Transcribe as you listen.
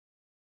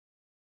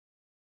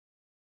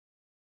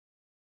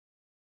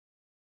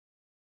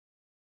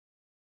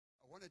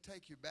want to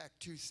take you back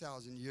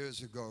 2,000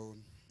 years ago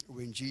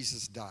when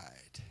Jesus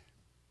died.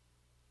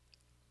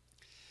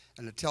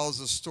 And it tells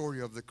the story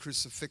of the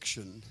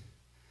crucifixion.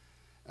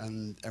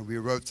 And we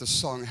wrote the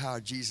song, How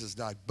Jesus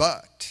Died.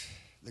 But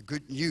the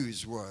good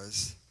news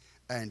was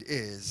and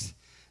is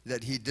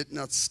that he did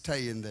not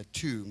stay in the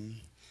tomb.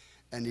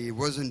 And he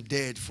wasn't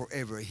dead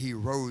forever. He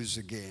rose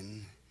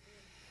again.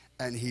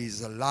 And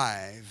he's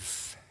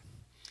alive.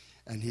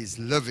 And he's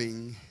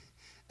living.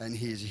 And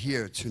he's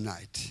here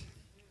tonight.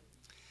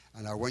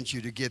 And I want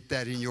you to get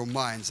that in your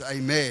minds.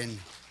 Amen.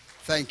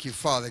 Thank you,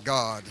 Father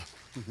God.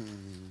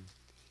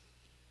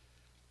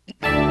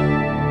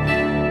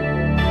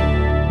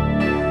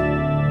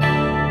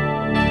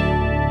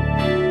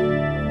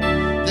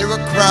 There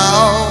were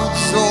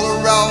crowds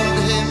all around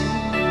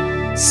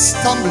him,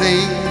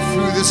 stumbling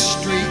through the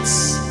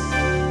streets.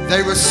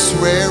 They were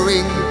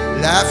swearing,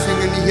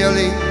 laughing and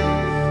yelling,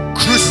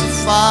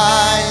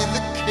 "Crucify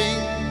the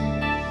King."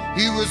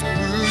 He was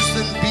bruised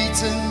and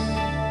beaten.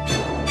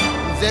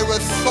 There were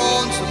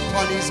thorns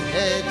upon his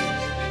head.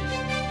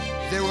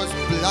 There was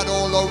blood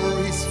all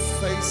over his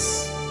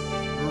face,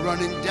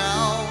 running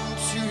down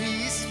to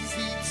his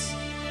feet.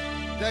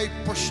 They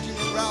pushed him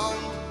around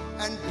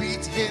and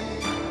beat him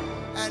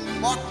and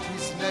mocked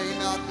his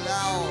name out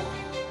loud.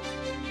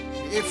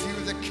 If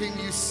you're the king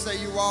you say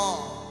you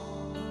are,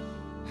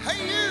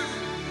 hey you,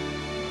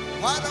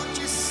 why don't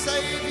you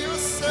save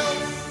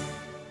yourself?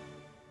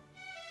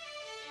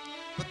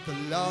 But the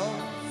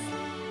love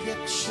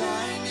kept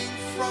shining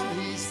from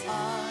his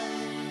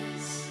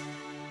eyes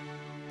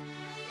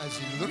as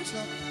he looked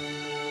up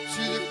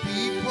to the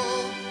people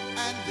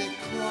and their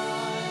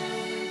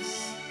cries.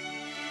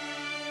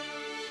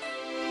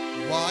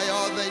 Why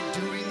are they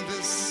doing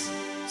this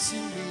to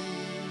me?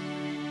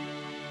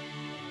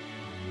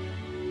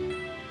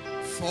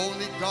 If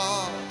only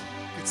God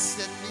could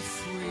set me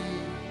free.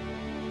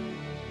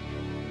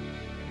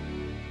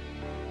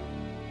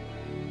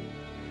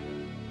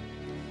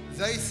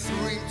 They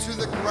threw him to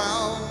the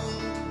ground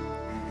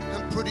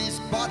and put his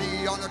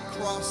body on a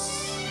cross.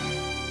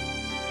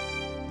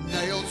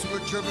 Nails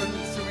were driven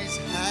through his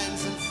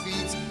hands and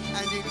feet,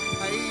 and in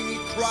pain he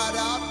cried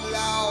out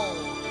loud.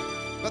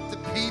 But the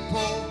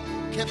people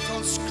kept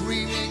on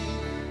screaming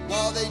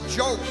while they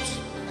joked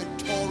and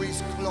tore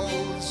his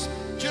clothes.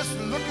 Just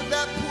look at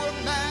that poor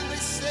man, they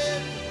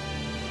said.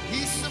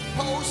 He's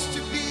supposed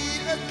to be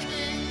a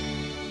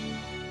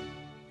king.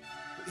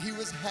 But he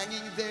was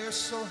hanging there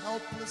so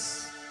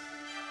helpless.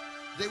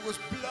 There was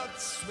blood,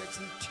 sweat,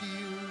 and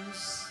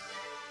tears.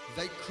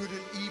 They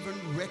couldn't even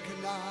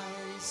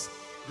recognize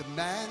the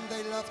man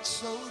they loved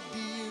so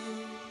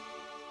dear.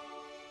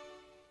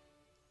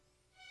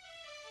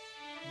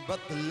 But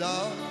the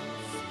love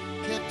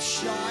kept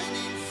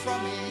shining from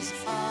his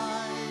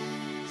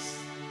eyes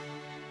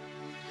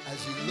as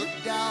he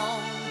looked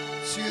down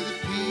to the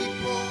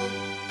people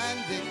and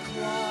their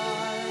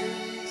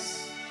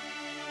cries.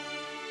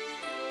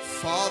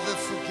 Father,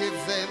 forgive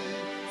them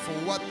for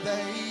what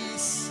they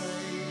say,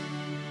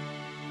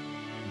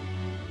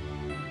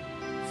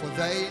 for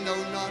they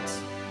know not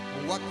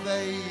what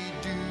they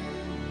do.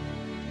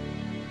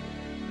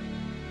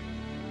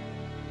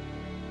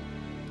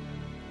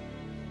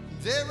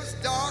 There was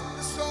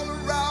darkness all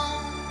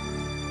around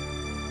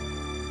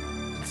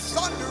and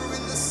thunder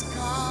in the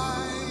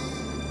sky.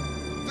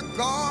 The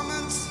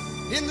garments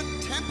in the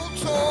temple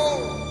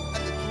tore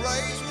and the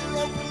graves were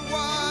open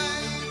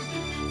wide.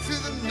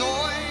 Through the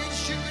noise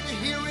you could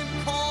hear him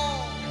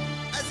call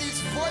as his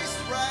voice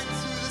rang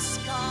through the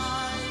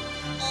sky.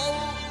 Oh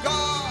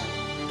God,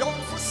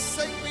 don't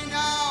forsake me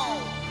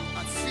now,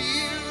 I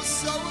feel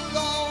so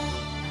alone.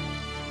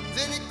 And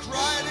then he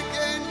cried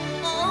again,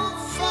 oh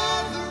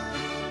Father,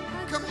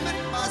 commit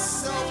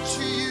myself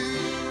to you.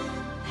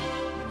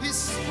 His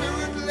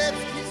spirit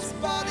left his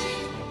body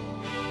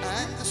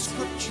and the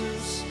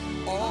scriptures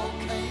all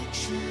came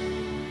true.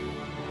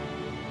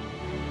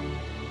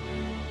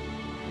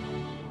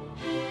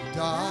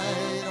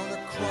 Died on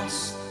a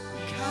cross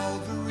in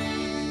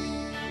Calvary.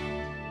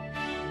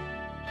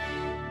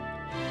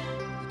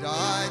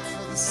 Died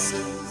for the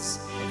sins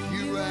of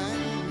you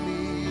and me.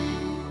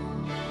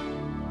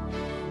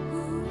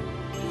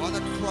 On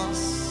a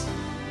cross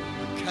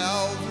in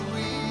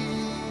Calvary.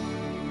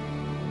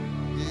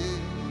 Yeah.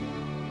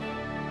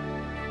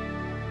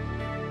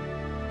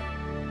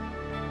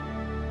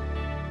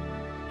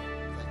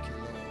 Thank you,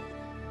 Lord.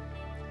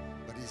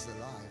 But he's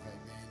alive,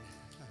 amen.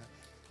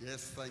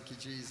 Yes, thank you,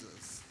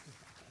 Jesus.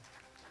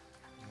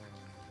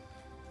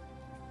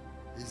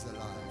 He's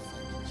alive,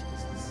 thank you,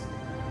 Jesus.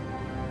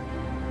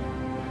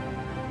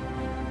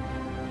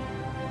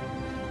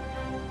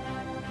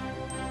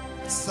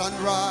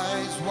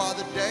 Sunrise while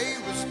the day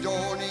was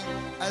dawning,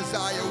 as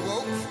I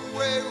awoke from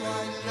where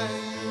I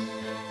lay.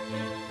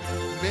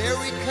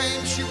 Mary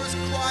came, she was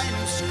crying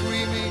and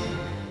screaming,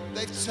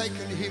 they've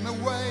taken him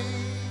away.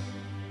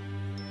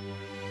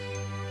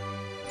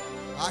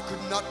 I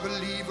could not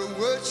believe a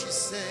word she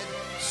said,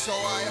 so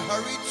I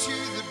hurried to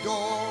the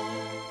door.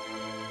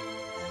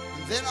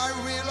 And then I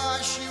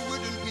realized she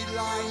wouldn't be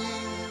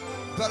lying,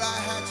 but I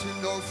had to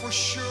know for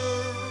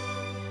sure.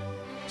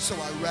 So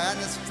I ran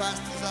as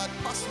fast as I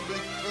possibly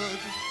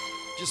could,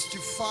 just to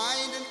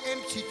find an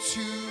empty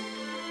tomb.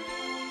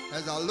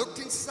 As I looked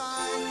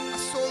inside, I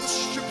saw the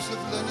strips of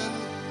linen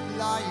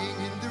lying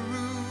in the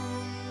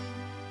room.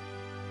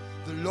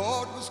 The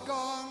Lord was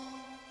gone.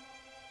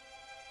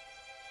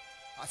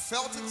 I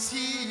felt a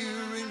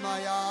tear in my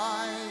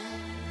eye,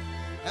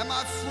 and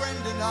my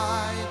friend and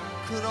I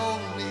could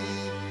only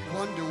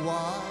wonder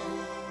why.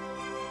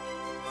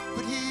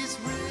 But he's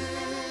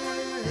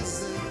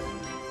risen.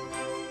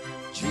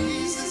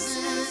 Jesus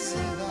is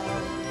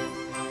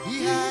alive. He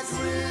has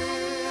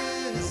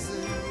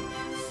risen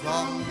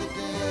from the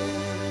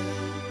dead.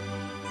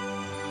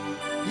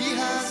 He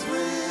has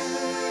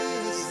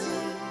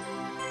risen.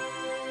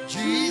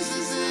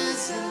 Jesus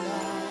is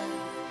alive.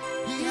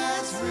 He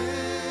has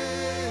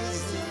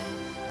risen,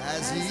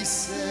 as he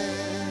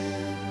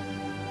said.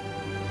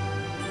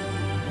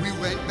 We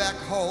went back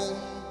home,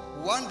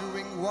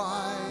 wondering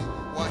why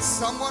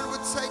someone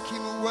would take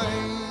him away.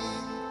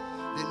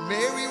 Then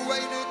Mary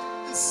waited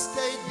and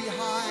stayed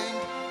behind.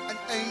 An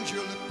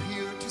angel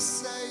appeared to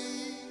say,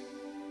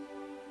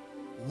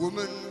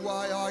 "Woman,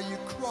 why are you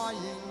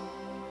crying?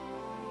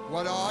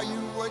 What are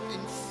you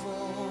waiting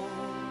for?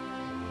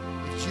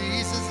 If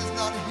Jesus is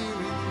not here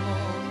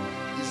anymore,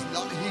 he's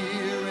not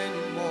here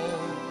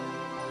anymore."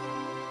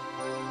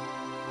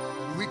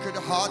 We could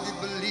hardly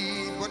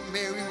believe what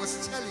Mary was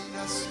telling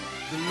us.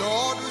 The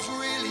Lord was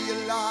really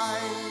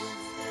alive.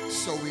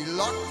 So we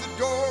locked the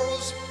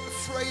doors,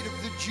 afraid of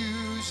the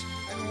Jews,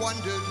 and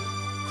wondered,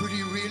 could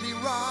he really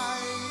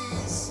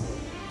rise?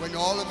 When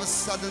all of a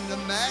sudden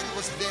the man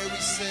was there,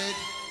 he said,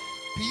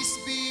 "Peace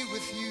be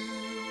with you.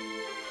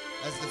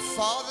 As the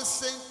Father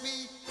sent me,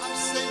 I'm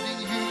sending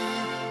you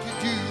to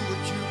do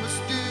what you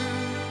must do."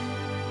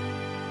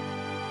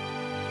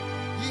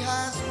 He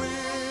has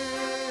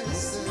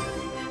risen.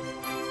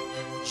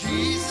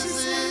 Jesus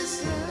is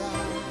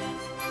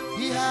alive.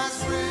 He has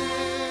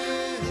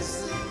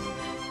risen,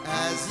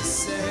 as he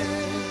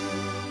said.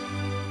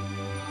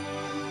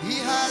 He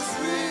has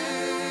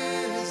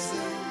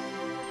risen.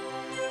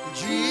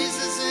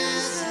 Jesus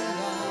is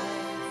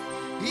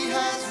alive. He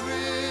has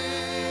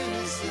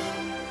risen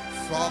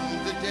from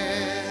the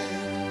dead.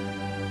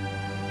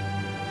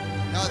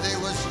 Now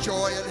there was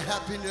joy and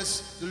happiness.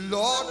 The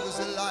Lord was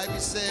alive.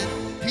 He said,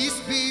 "Peace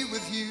be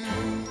with you.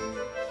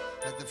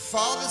 As the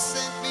Father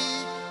sent me,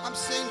 I'm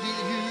sending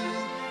you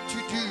to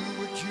do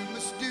what you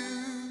must do.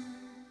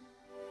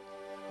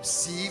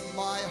 Receive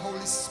my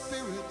Holy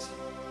Spirit.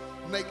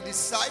 Make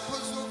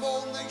disciples of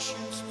all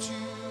nations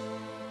too.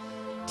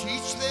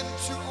 Teach them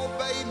to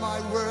obey my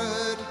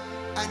word,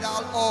 and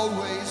I'll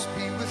always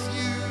be with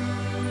you."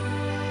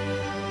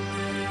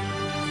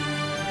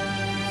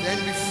 Then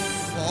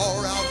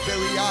before our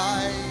very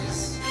eyes,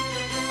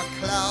 a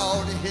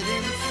cloud hid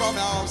him from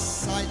our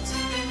sight.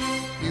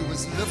 He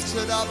was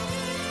lifted up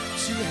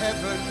to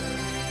heaven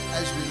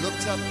as we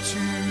looked up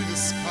to the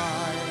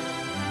sky.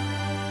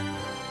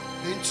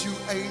 Then two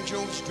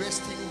angels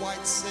dressed in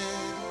white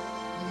said,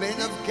 "Men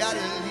of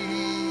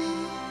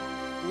Galilee,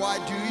 why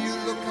do you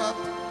look up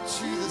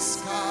to the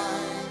sky?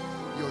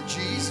 Your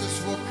Jesus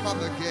will come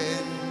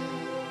again.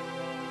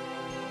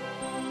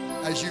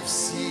 As you've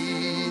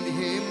seen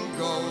him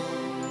go,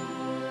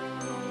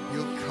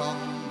 he'll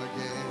come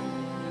again."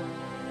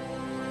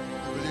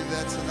 You believe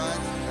that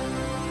tonight?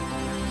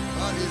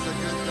 God is a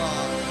good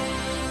God.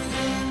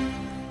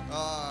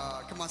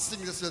 Come on,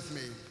 sing this with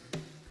me.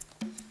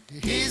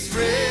 He's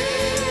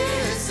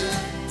risen.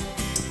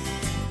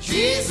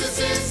 Jesus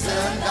is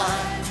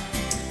alive.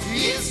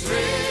 He's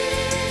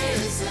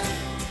risen,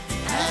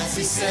 as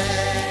he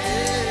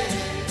said.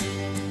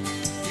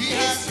 He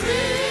has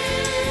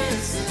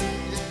risen.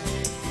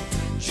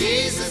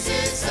 Jesus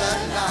is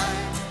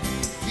alive.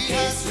 He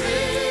has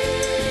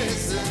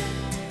risen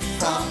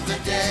from the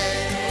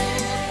dead.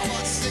 Come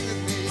on, sing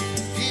with me.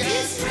 He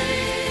has risen.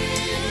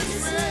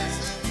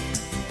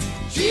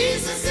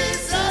 Jesus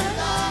is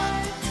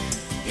alive.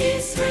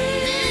 He's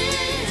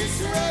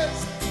risen,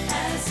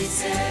 as he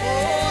said.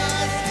 Oh,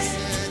 as he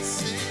said,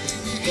 sing.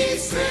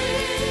 He's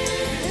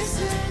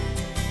risen.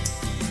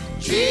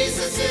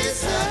 Jesus is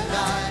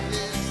alive.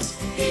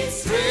 He's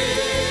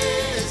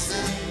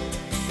risen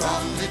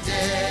from the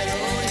dead.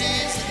 Oh,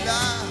 he's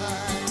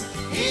alive.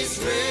 He's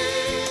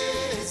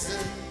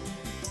risen.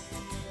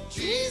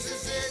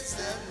 Jesus is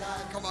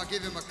alive. Come on,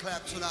 give him a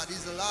clap tonight.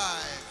 He's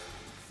alive.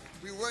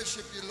 We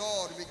worship you,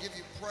 Lord. We give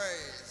you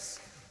praise.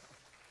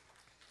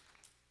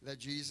 That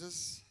Jesus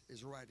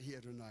is right here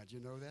tonight.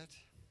 You know that?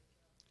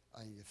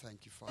 I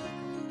thank you, Father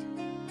God.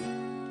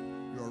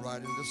 You're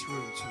right in this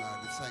room tonight.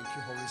 We thank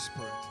you, Holy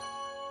Spirit,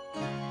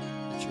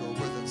 that you're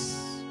with us.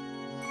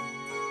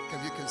 If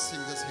you can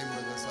sing this hymn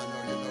with us, I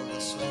know you know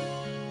this song.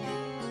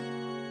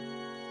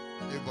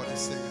 Everybody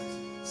sing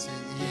it.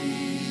 Sing, He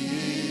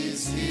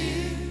is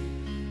here.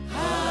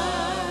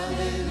 Hallelujah.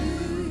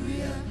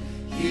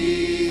 He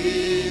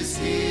is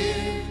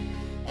here.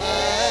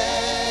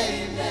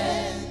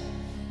 Amen.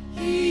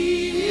 He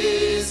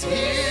is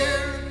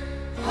here.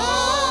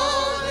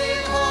 Holy,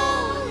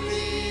 holy.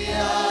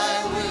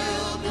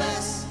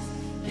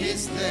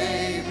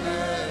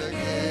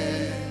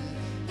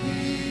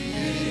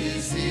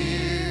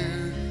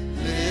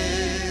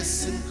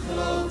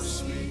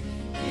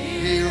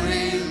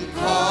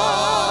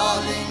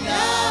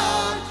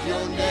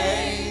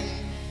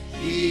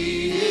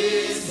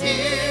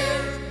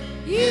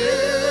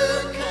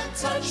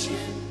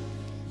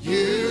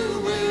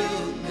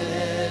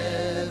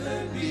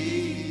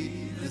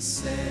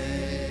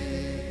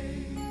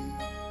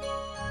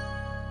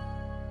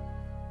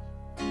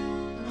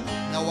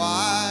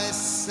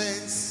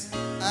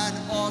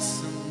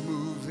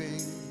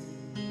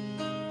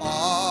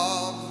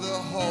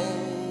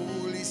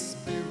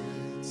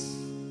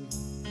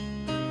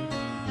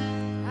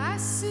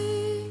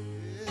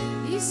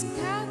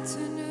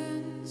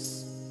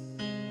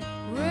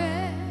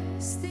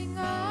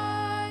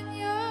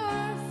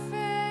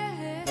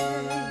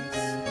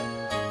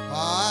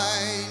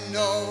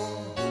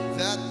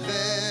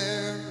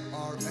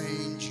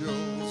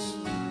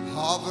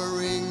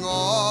 hovering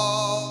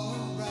all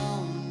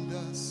around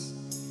us,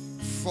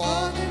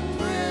 for the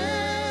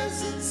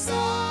presence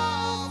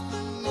of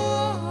the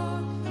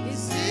Lord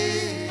is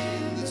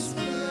in this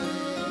place.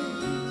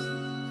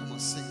 Come on,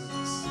 sing with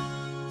us.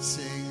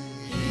 Sing,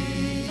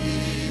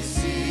 He is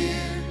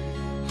here.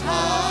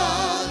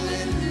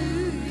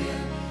 Hallelujah.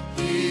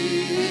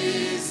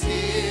 He is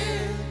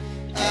here.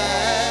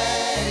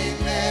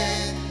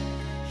 Amen.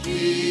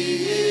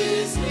 He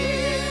is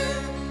here.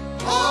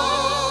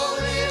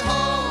 Holy,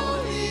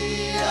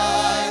 holy,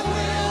 I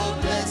will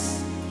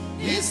bless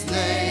His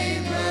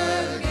name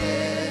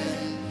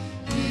again.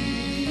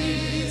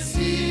 He is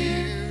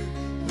here.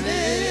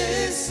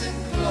 Listen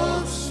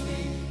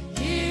closely.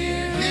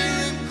 Hear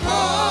Him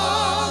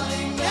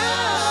calling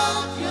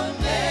out your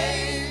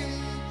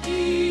name.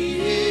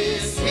 He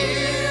is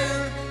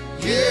here.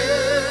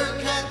 You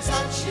can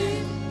touch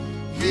Him.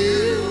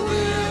 You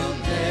will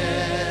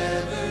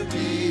never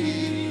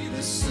be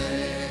the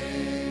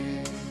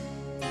same.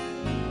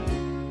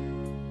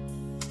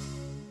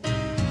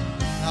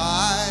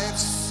 I've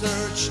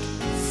searched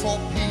for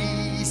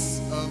peace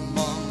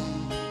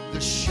among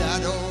the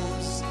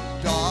shadows,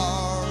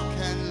 dark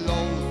and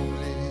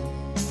lonely.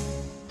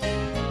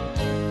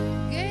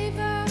 Gave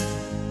up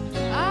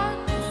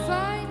on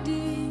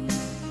finding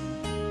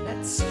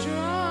that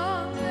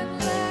strong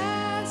and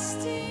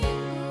lasting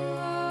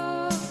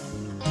love.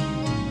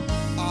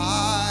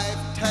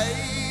 I've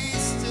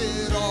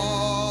tasted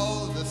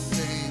all the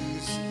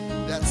things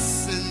that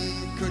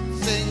sin could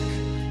think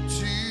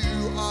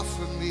to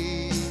offer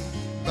me,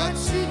 but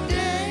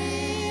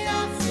today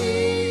I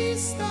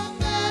feast on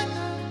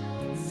manna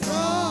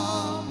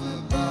from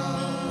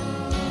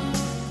above.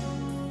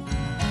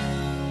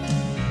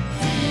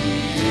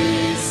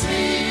 He is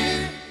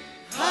here.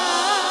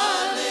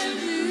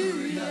 Hallelujah.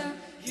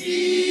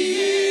 He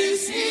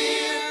is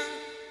here.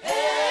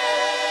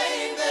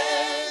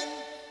 Amen.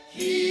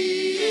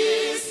 He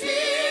is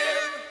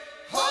here.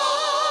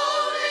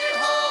 Holy,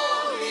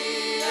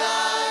 holy, I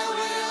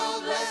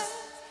will bless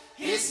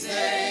His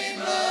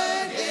name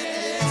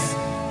again.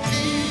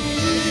 He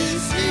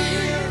is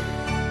here.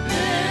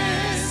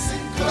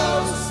 Listen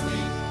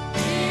closely.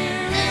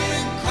 Hear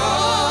Him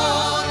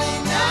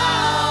calling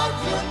out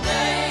your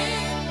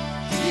name.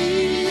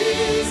 He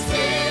is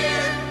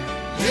here.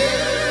 You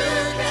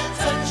can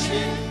touch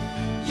Him.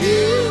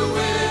 You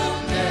will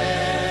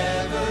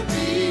never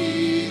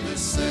be the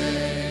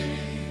same.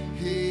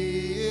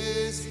 He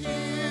is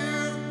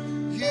here.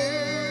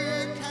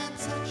 You can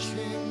touch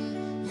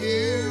Him.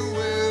 You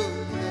will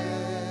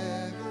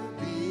never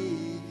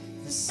be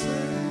the same.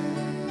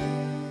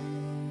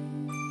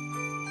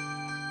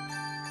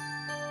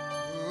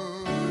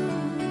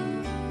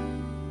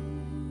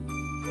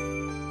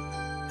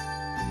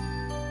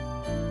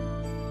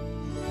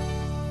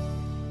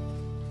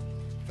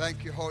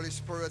 Thank you, Holy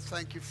Spirit.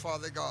 Thank you,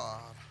 Father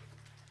God.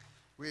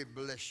 We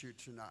bless you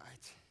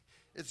tonight.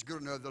 It's good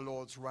to know the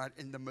Lord's right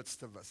in the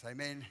midst of us.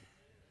 Amen.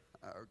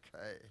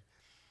 Okay.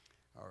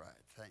 All right.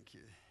 Thank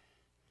you.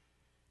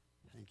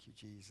 Thank you,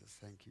 Jesus.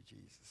 Thank you,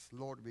 Jesus.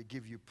 Lord, we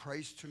give you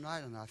praise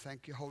tonight, and I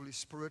thank you, Holy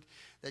Spirit,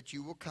 that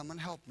you will come and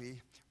help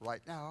me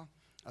right now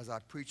as I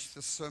preach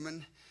this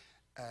sermon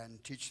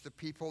and teach the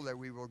people, that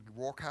we will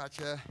walk out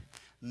here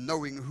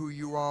knowing who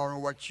you are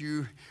and what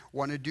you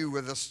want to do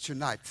with us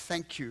tonight.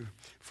 Thank you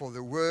for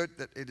the word,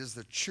 that it is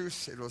the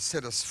truth. It will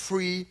set us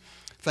free.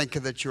 Thank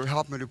you that you'll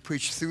help me to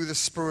preach through the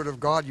Spirit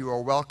of God. You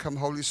are welcome,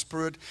 Holy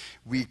Spirit.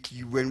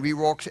 When we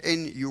walked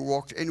in, you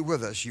walked in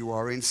with us. You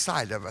are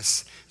inside of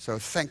us. So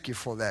thank you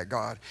for that,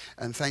 God.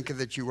 And thank you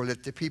that you will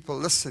let the people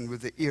listen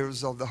with the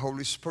ears of the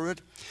Holy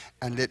Spirit.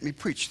 And let me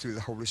preach through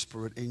the Holy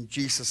Spirit in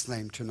Jesus'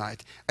 name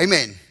tonight.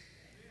 Amen.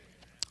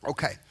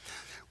 Okay.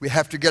 We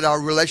have to get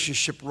our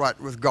relationship right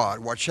with God.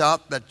 Watch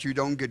out that you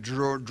don't get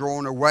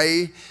drawn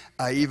away,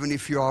 even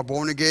if you are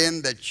born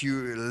again, that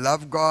you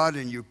love God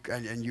and you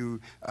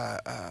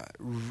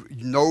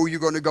know you're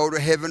going to go to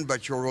heaven,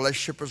 but your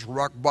relationship is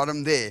rock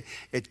bottom there.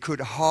 It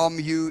could harm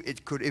you.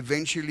 It could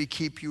eventually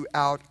keep you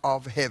out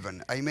of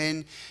heaven.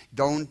 Amen?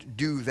 Don't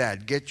do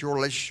that. Get your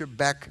relationship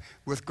back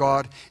with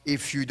God.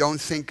 If you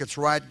don't think it's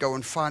right, go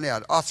and find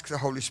out. Ask the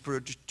Holy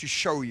Spirit to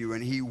show you,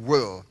 and He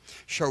will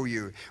show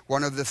you.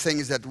 One of the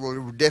things that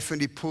will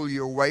definitely pull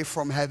you away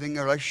from having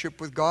a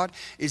relationship with God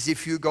is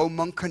if you go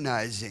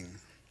monkanizing.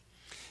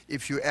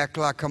 If you act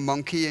like a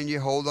monkey and you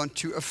hold on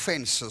to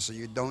offenses and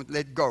you don't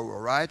let go, all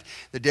right?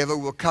 The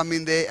devil will come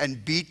in there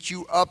and beat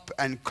you up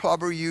and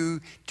clobber you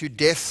to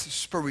death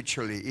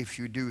spiritually if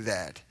you do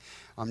that.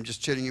 I'm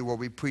just telling you what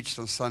we preached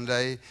on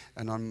Sunday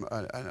and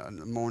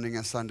on morning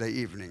and Sunday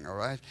evening, all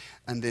right?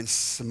 And then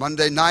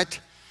Monday night,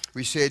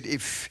 We said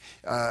if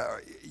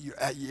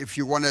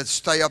you want to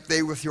stay up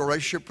there with your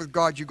relationship with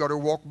God, you've got to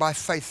walk by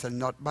faith and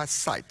not by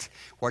sight.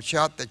 Watch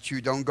out that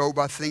you don't go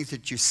by things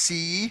that you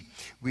see.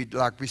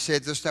 Like we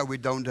said this now, we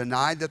don't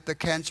deny that the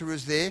cancer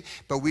is there,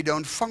 but we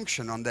don't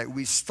function on that.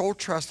 We still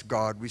trust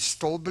God. We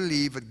still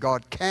believe that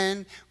God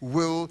can,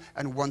 will,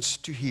 and wants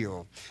to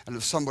heal. And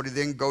if somebody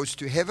then goes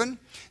to heaven,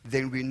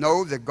 then we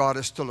know that God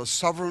is still a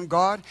sovereign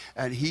God,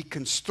 and he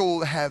can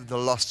still have the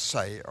last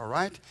say, all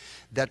right?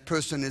 That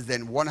person is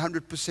then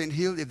 100%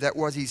 healed. If that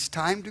was his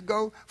time to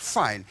go,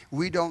 fine.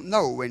 We don't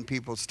know when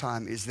people's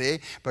time is there,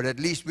 but at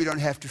least we don't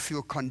have to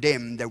feel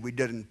condemned that we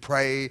didn't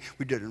pray,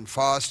 we didn't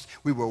fast,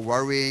 we were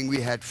worrying,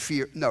 we had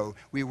fear. No,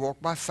 we walk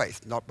by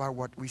faith, not by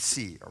what we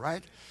see, all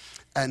right?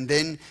 And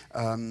then,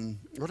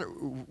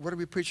 what did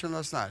we preach on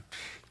last night?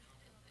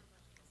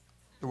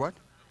 The what?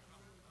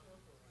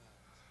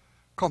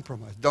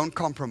 Compromise. Don't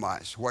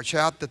compromise. Watch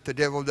out that the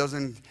devil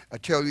doesn't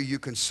tell you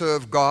can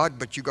serve God,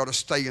 but you got to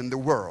stay in the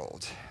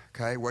world.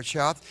 Okay, watch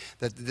out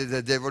that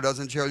the devil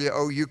doesn't tell you,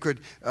 oh, you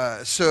could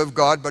serve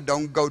God, but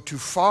don't go too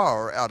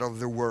far out of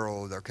the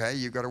world. Okay,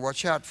 you got to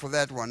watch out for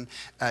that one.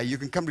 You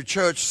can come to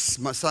church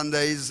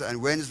Sundays and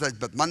Wednesdays,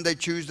 but Monday,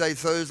 Tuesday,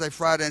 Thursday,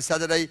 Friday, and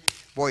Saturday,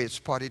 boy, it's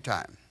party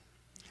time.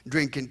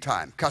 Drinking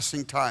time,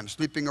 cussing time,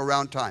 sleeping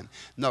around time.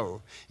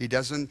 No, he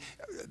doesn't.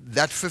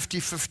 That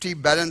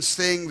 50-50 balance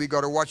thing, we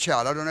got to watch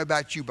out. I don't know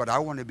about you, but I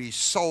want to be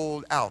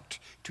sold out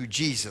to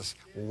Jesus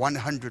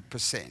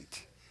 100%.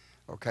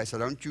 Okay, so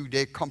don't you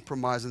dare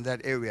compromise in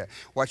that area.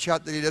 Watch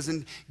out that he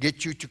doesn't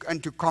get you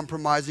into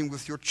compromising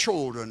with your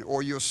children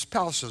or your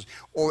spouses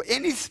or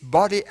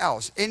anybody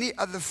else, any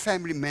other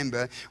family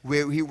member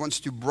where he wants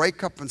to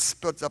break up and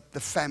split up the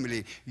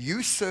family.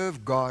 You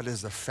serve God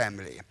as a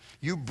family.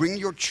 You bring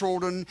your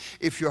children.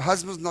 If your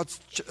husband's not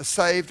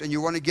saved and you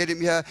want to get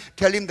him here,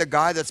 tell him the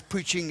guy that's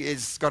preaching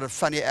is got a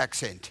funny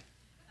accent.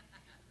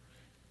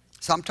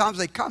 Sometimes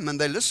they come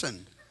and they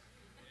listen.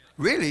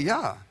 Really,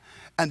 yeah.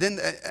 And then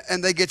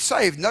they get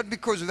saved, not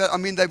because of that. I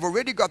mean, they've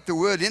already got the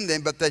word in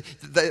them, but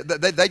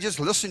they just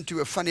listen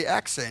to a funny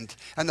accent.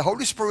 And the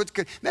Holy Spirit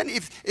can, man,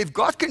 if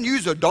God can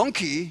use a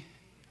donkey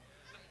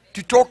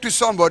to talk to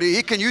somebody,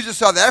 he can use a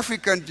South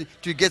African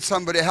to get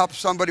somebody, help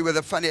somebody with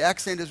a funny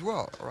accent as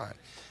well. All right.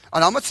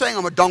 And I'm not saying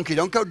I'm a donkey.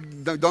 Don't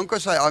go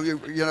say, you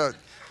know,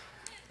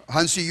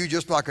 Hansie, you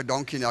just like a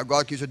donkey now.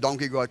 God can use a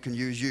donkey, God can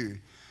use you.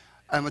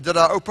 Did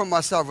I open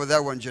myself with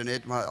that one,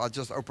 Jeanette? I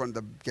just opened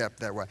the gap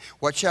that way.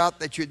 Watch out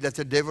that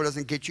the devil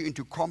doesn't get you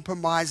into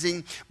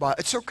compromising. But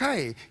it's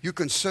okay. You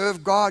can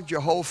serve God,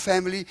 your whole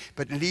family,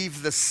 but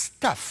leave the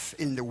stuff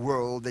in the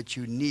world that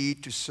you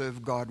need to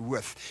serve God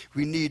with.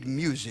 We need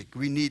music.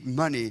 We need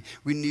money.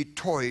 We need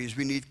toys.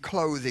 We need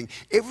clothing.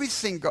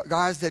 Everything,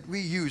 guys, that we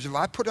use. If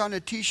I put on a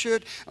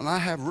T-shirt and I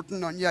have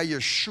written on here,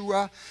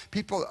 Yeshua,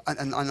 people,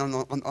 and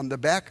on the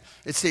back,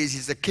 it says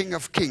he's the King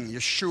of Kings,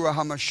 Yeshua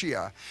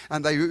HaMashiach.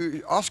 And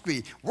they ask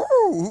me,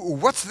 whoa,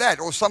 what's that?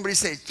 Or somebody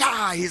says,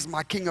 yeah, he's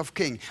my King of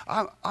Kings.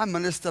 I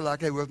minister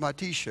like that with my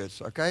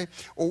T-shirts, okay?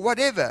 Or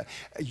whatever.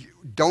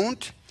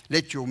 Don't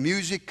let your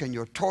music and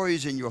your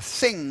toys and your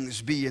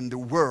things be in the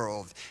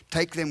world.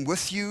 Take them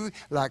with you,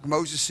 like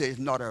Moses says,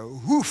 not a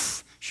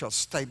hoof shall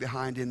stay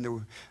behind in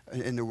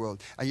the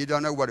world. And you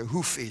don't know what a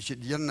hoof is. You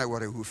don't know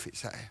what a hoof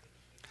is, hey?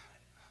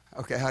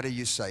 Okay, how do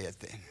you say it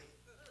then?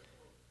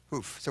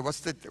 Hoof. So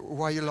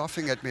why are you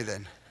laughing at me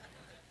then?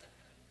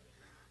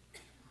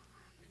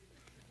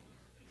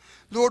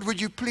 Lord,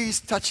 would you please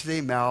touch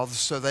their mouths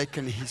so they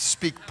can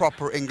speak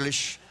proper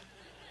English?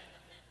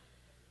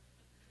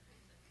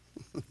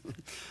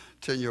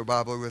 Turn your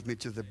Bible with me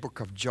to the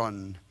book of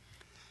John,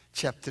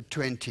 chapter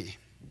 20.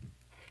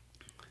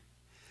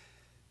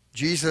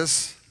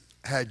 Jesus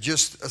had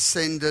just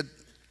ascended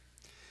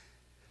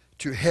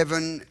to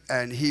heaven,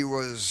 and he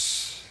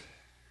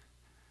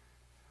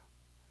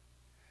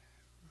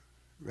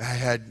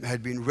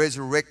had been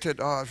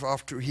resurrected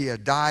after he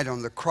had died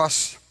on the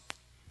cross.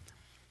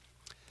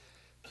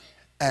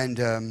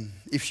 And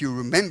if you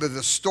remember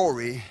the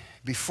story,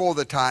 before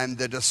the time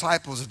the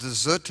disciples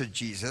deserted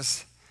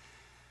Jesus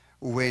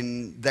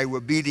when they were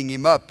beating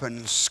him up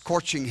and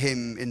scorching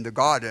him in the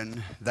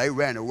garden. They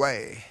ran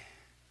away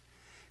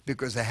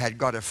because they had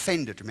got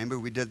offended. Remember,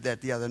 we did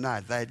that the other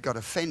night. They had got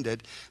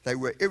offended. They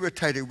were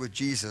irritated with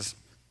Jesus.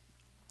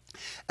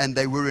 And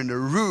they were in a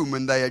room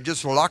and they had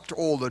just locked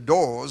all the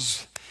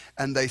doors,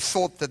 and they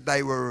thought that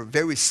they were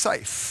very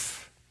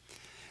safe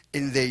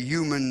in their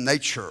human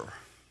nature.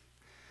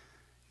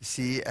 You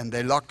see, and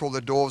they locked all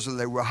the doors and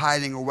they were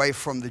hiding away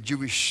from the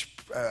Jewish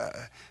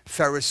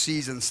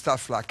Pharisees and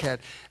stuff like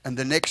that. And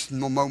the next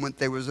moment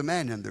there was a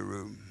man in the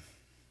room.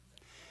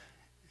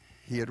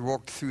 He had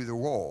walked through the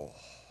wall.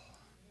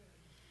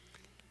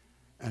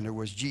 And it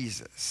was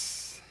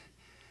Jesus.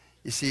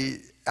 You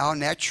see, our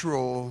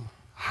natural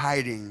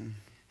hiding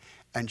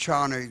and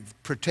trying to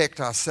protect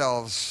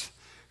ourselves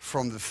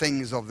from the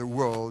things of the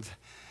world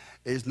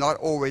is not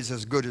always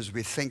as good as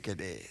we think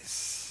it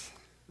is.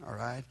 All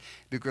right?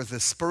 Because the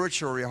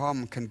spiritual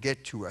realm can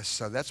get to us.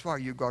 So that's why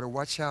you got to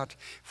watch out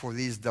for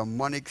these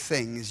demonic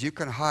things. You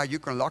can hide, you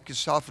can lock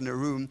yourself in a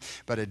room,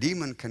 but a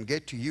demon can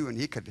get to you and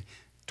he could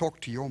talk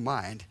to your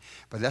mind.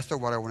 But that's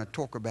not what I want to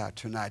talk about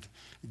tonight.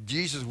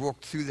 Jesus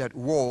walked through that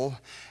wall,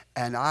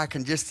 and I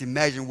can just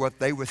imagine what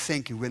they were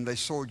thinking when they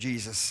saw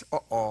Jesus.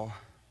 Uh-oh,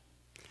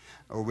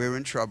 we're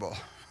in trouble.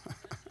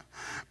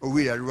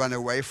 We had run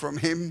away from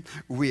him.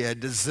 We had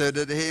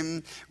deserted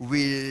him.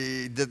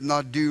 We did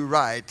not do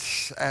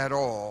right at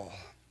all.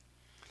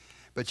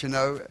 But you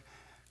know,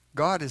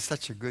 God is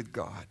such a good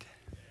God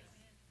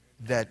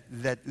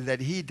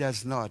that he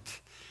does not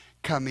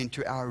come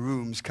into our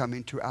rooms, come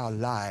into our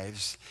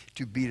lives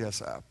to beat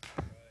us up.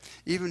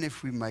 Even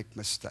if we make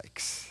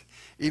mistakes.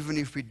 Even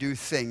if we do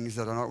things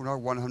that are not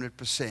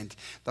 100%.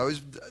 Those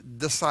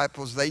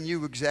disciples, they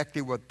knew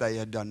exactly what they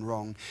had done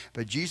wrong.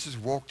 But Jesus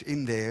walked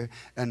in there,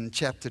 and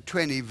chapter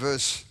 20,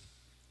 verse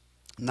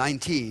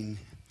 19.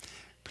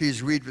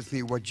 Please read with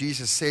me what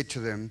Jesus said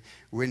to them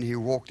when he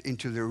walked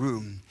into the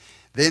room.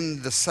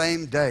 Then the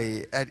same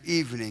day at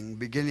evening,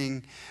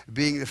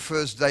 being the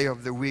first day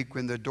of the week,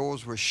 when the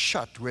doors were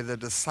shut, where the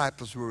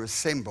disciples were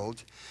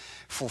assembled,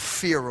 for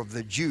fear of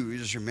the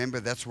Jews,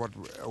 remember that's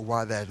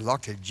why they had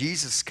locked it.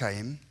 Jesus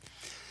came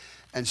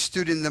and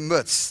stood in the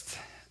midst.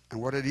 And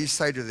what did he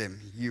say to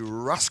them? You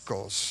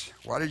rascals,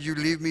 why did you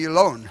leave me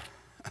alone?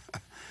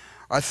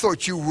 I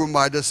thought you were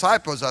my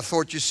disciples. I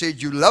thought you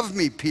said you love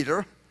me,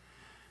 Peter.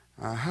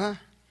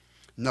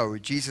 No,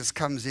 Jesus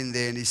comes in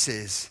there and he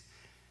says,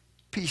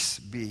 peace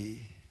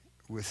be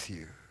with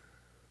you.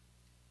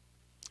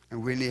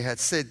 And when he had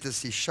said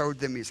this, he showed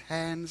them his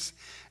hands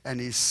and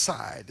his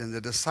side. And the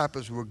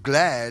disciples were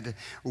glad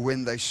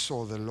when they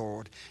saw the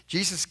Lord.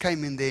 Jesus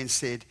came in there and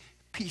said,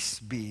 peace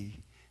be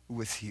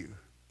with you.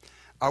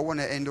 I want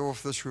to end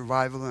off this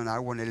revival, and I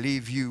want to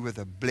leave you with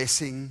a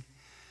blessing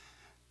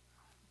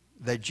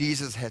that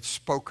Jesus had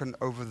spoken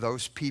over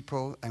those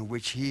people, and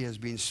which he has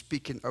been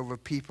speaking over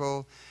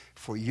people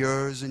for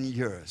years and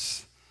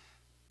years.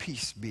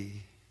 Peace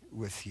be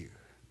with you.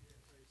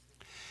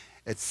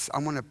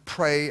 I'm going to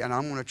pray, and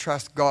I'm going to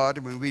trust God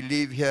when we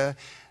leave here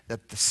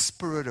that the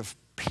spirit of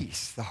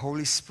peace, the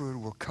Holy Spirit,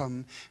 will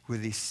come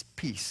with his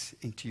peace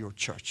into your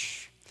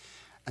church.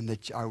 And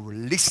that I will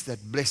release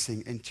that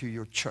blessing into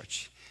your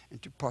church,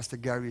 into Pastor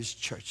Gary's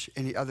church,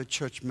 any other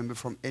church member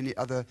from any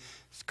other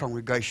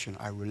congregation.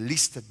 I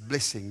release that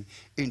blessing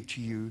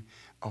into you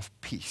of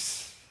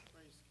peace.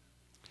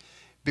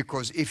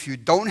 Because if you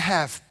don't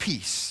have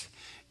peace,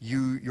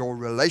 your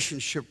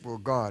relationship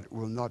with God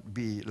will not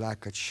be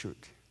like it should.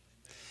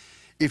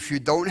 If you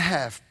don't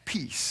have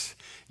peace,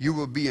 you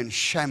will be in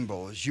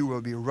shambles. You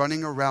will be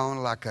running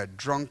around like a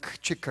drunk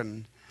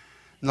chicken,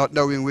 not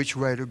knowing which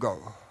way to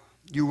go.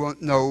 You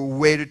won't know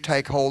where to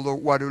take hold of,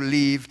 what to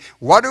leave,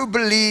 what to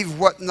believe,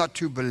 what not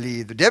to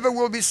believe. The devil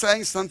will be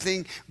saying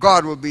something,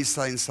 God will be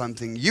saying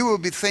something. You will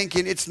be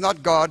thinking it's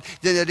not God,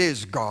 then it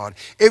is God.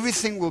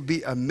 Everything will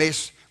be a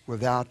mess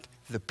without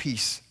the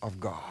peace of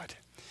God.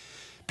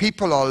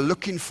 People are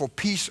looking for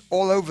peace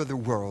all over the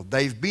world.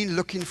 They've been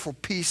looking for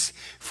peace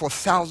for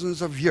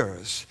thousands of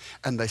years,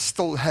 and they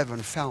still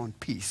haven't found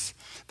peace.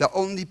 The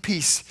only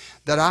peace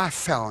that I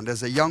found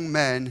as a young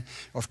man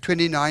of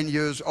 29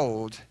 years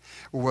old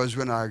was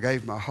when I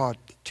gave my heart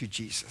to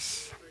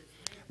Jesus.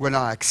 When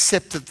I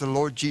accepted the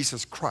Lord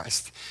Jesus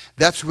Christ,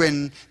 that's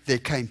when there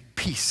came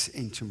peace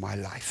into my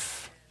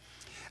life.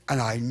 And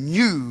I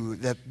knew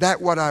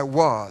that what I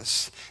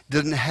was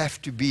didn't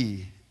have to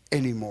be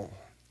anymore.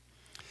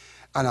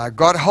 And I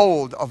got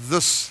hold of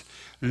this,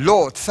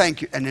 Lord,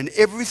 thank you. And in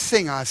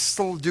everything I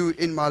still do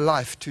in my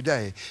life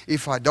today,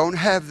 if I don't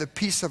have the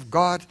peace of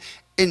God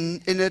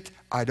in it,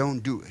 I don't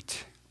do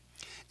it.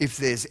 If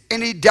there's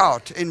any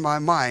doubt in my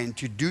mind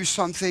to do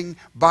something,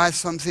 buy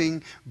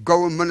something,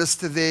 go and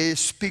minister there,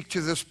 speak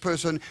to this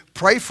person,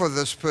 pray for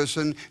this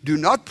person, do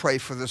not pray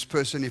for this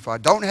person. If I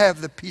don't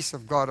have the peace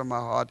of God in my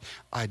heart,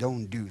 I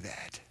don't do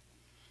that.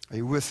 Are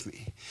you with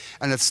me?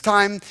 And it's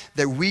time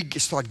that we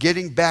start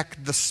getting back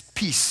this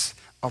peace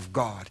of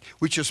God,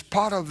 which is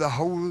part of the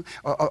whole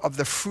of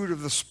the fruit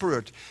of the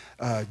Spirit: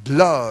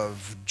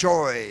 love,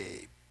 joy,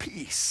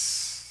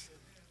 peace,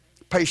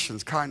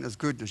 patience, kindness,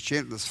 goodness,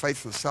 gentleness,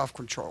 faithfulness,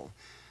 self-control.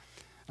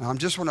 And I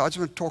just want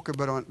to talk a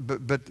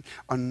bit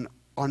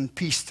on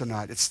peace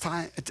tonight. It's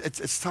time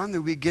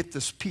that we get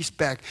this peace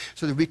back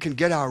so that we can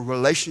get our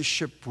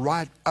relationship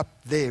right up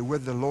there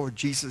with the Lord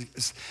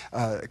Jesus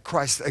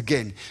Christ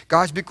again.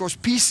 Guys, because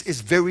peace is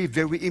very,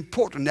 very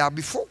important. Now,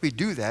 before we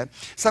do that,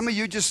 some of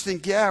you just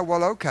think, yeah,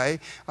 well, okay,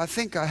 I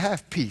think I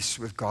have peace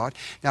with God.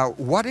 Now,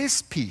 what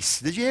is peace?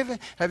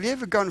 Have you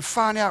ever gone and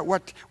find out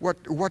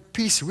what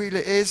peace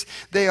really is?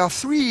 There are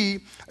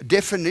three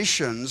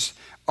definitions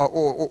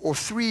or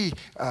three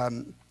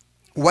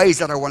ways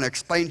that I want to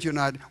explain to you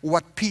tonight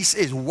what peace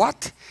is.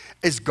 What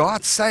is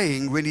God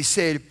saying when he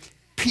said,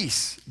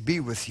 peace be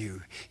with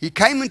you? He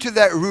came into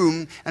that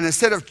room, and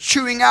instead of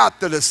chewing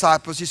out the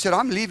disciples, he said,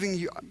 I'm leaving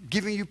you, I'm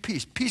giving you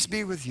peace. Peace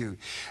be with you.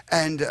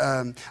 And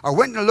I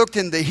went and looked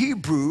in the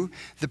Hebrew.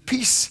 The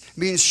peace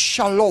means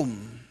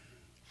shalom.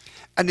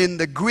 And in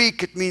the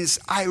Greek, it means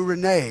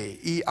irene,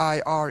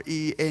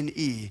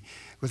 E-I-R-E-N-E,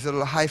 with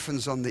little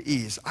hyphens on the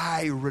E's,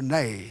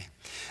 irene.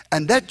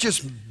 And that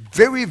just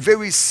very,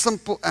 very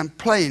simple and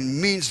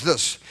plain means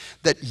this,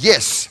 that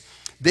yes,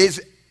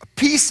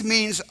 peace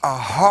means a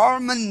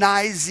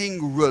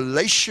harmonizing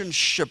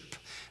relationship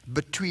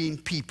between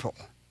people.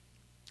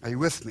 Are you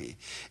with me?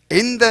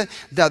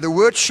 The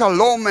word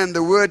shalom and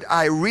the word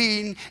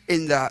irene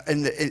in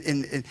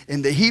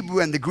the Hebrew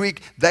and the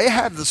Greek, they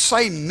have the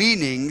same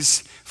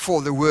meanings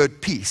for the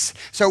word peace.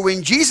 So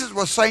when Jesus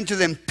was saying to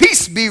them,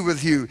 peace be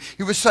with you,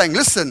 he was saying,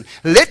 listen,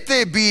 let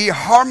there be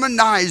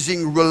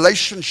harmonizing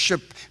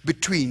relationship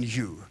between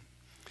you.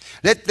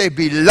 Let there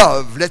be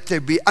love. Let there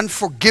be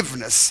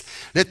unforgiveness.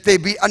 Let there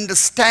be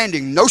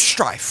understanding. No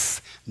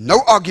strife,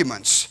 no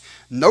arguments,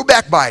 no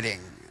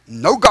backbiting,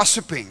 no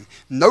gossiping,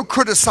 no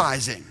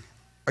criticizing.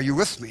 Are you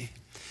with me?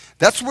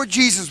 That's what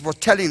Jesus was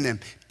telling them.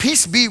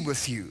 Peace be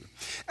with you.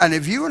 And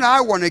if you and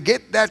I want to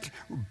get that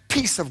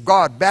peace of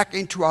God back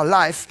into our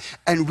life,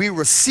 and we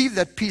receive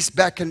that peace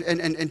back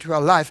into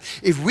our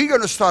life, if we're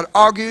going to start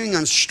arguing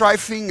and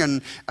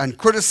strifing and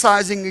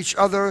criticizing each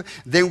other,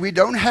 then we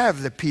don't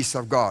have the peace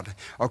of God.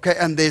 Okay?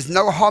 And there's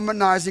no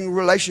harmonizing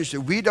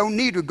relationship. We don't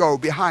need to go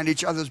behind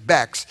each other's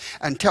backs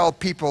and tell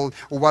people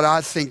what I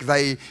think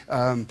they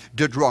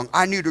did wrong.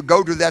 I need to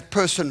go to that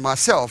person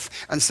myself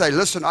and say,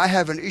 listen, I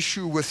have an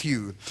issue with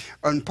you.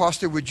 And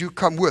Pastor, would you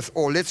come with?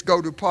 Or let's go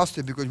to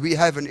Pastor because we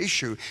have an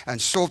issue,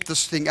 and sort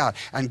this thing out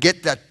and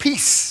get that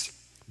peace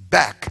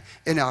back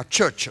in our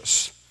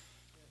churches.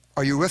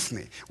 Are you with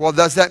me? Well,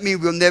 does that mean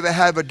we'll never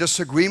have a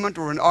disagreement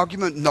or an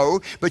argument? No,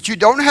 but you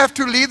don't have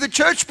to leave the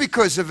church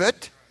because of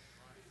it.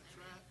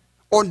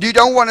 Or you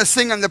don't want to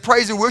sing on the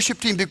praise and worship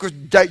team because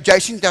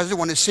Jason doesn't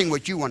want to sing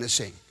what you want to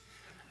sing.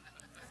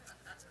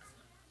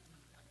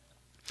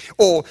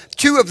 Or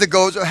two of the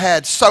girls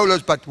had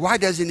solos, but why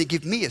doesn't he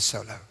give me a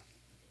solo?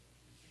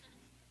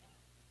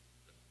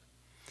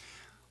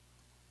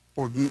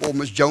 Or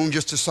Miss Joan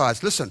just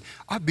decides, listen,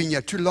 I've been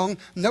here too long.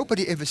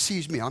 Nobody ever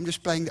sees me. I'm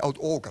just playing the old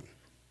organ.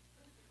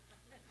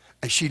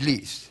 And she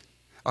leaves.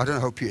 I don't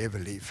hope you ever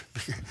leave.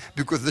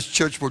 Because this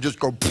church will just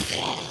go.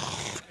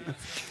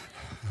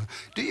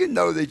 Do you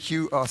know that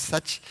you are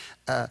such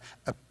a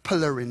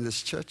pillar in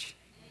this church?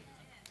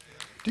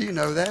 Do you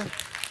know that?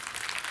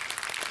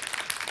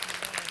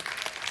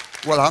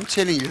 Well, I'm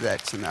telling you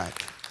that tonight.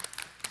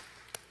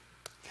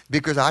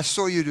 Because I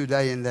saw you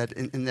today in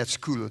that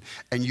school,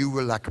 and you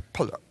were like a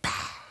pillar,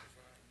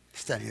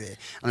 standing there.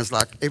 And it's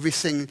like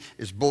everything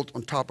is built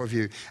on top of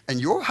you. And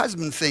your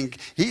husband think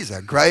he's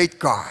a great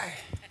guy.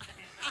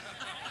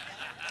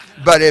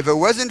 But if it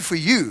wasn't for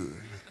you,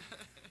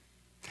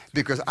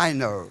 because I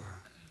know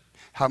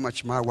how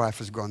much my wife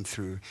has gone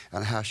through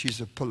and how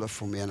she's a pillar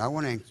for me. And I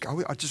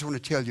just want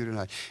to tell you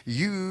tonight,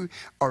 you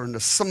are a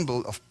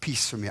symbol of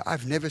peace for me.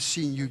 I've never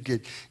seen you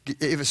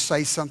ever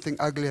say something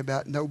ugly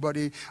about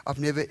nobody. I've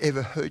never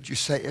ever heard you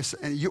say it.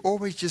 And you're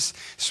always just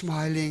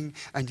smiling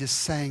and just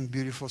saying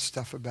beautiful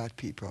stuff about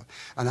people.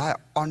 And I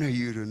honor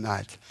you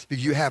tonight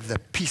because you have the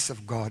peace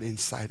of God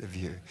inside of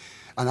you.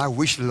 And I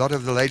wish a lot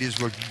of the ladies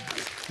will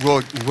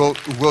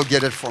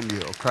get it from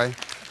you, okay?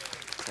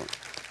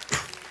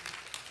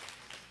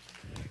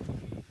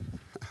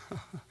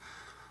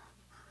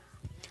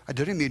 I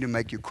didn't mean to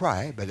make you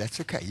cry, but that's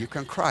okay. You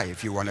can cry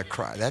if you want to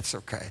cry. That's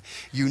okay.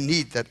 You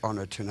need that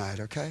honor tonight,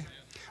 okay?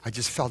 I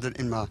just felt it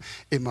in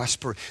my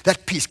spirit.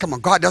 That peace, come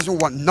on, God doesn't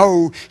want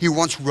He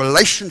wants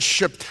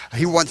relationship.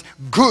 He wants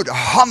good,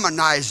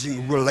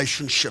 harmonizing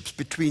relationships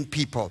between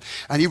people.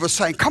 And he was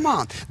saying, come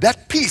on,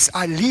 that peace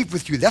I leave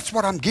with you. That's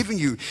what I'm giving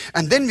you.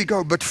 And then we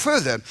go a bit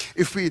further.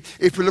 If we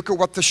look at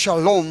what the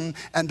shalom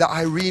and the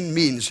irene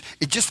means,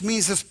 it just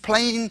means this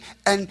plain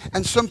and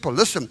simple.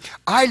 Listen,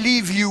 I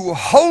leave you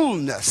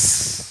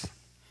wholeness.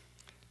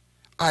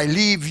 I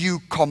leave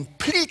you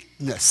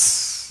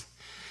completeness.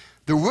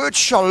 The word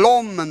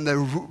shalom and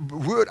the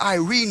word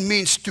irene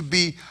means to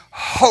be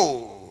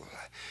whole,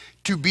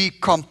 to be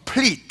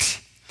complete,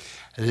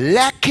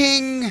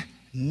 lacking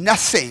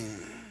nothing.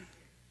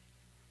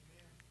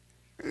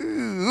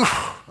 Ooh,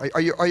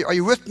 are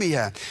you with me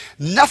here?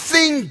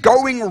 Nothing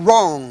going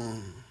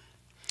wrong,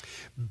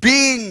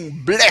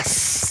 being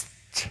blessed,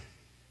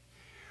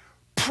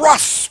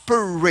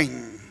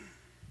 prospering,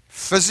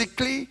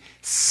 physically,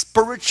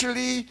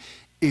 spiritually,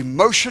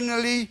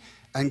 emotionally,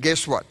 and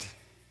guess what?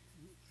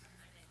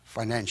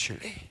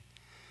 Financially.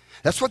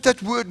 That's what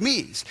that word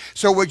means.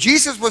 So what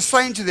Jesus was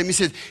saying to them, he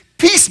said,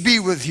 peace be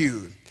with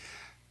you,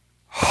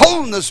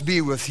 wholeness be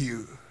with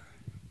you,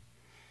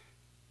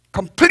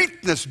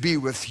 completeness be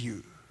with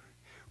you,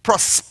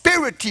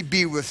 prosperity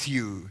be with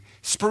you,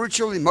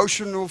 spiritual,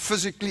 emotional,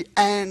 physically,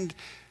 and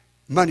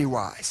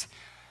money-wise.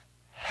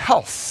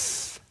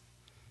 Health,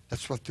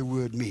 that's what the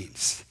word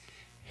means.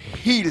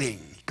 Healing,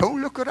 go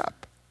look it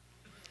up.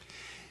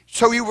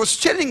 So he was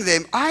telling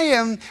them,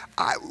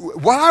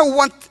 what I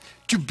want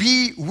to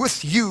be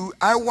with you.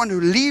 I want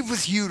to leave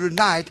with you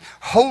tonight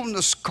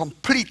wholeness,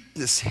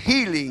 completeness,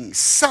 healing,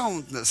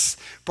 soundness,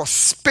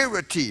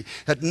 prosperity,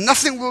 that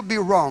nothing will be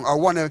wrong. I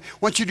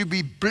want you to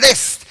be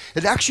blessed.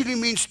 It actually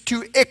means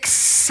to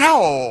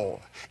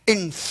excel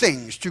in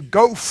things, to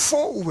go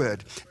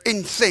forward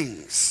in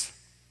things.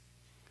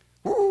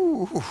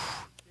 Ooh.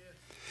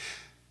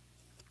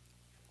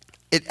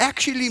 It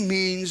actually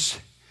means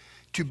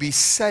to be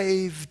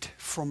saved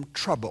from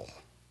trouble.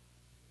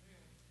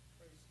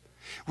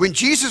 When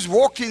Jesus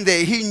walked in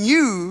there, he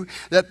knew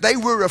that they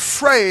were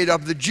afraid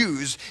of the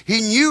Jews.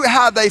 He knew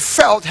how they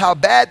felt, how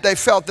bad they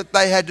felt that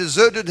they had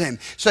deserted him.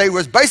 So he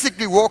was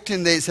basically walked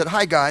in there and said,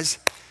 "Hi guys,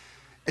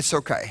 it's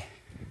okay.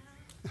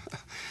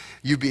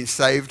 You've been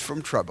saved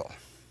from trouble.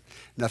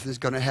 Nothing's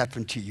going to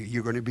happen to you.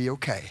 You're going to be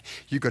okay.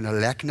 You're going to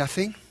lack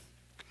nothing.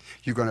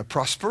 You're going to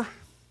prosper.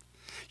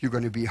 You're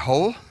going to be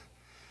whole.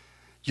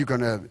 You're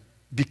going to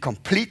be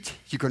complete.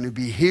 You're going to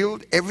be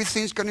healed.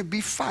 Everything's going to be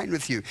fine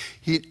with you."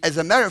 As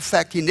a matter of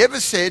fact, he never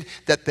said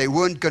that they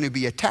weren't going to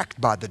be attacked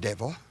by the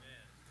devil.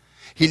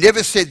 He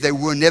never said they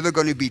were never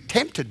going to be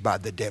tempted by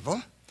the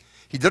devil.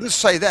 He didn't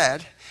say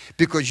that,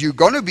 because you're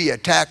going to be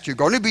attacked. You're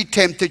going to be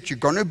tempted. You're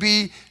going to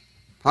be,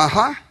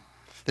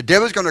 the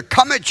devil's going to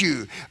come at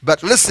you.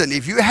 But listen,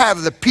 if you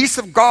have the peace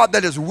of God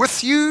that is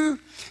with you,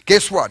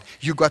 guess what?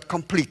 You got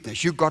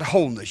completeness. You got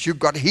wholeness. You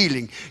got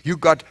healing. You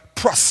got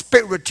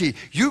prosperity.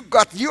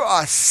 You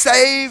are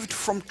saved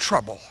from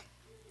trouble.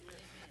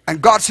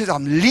 And God says,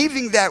 I'm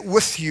leaving that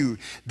with you.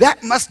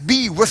 That must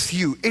be with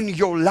you in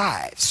your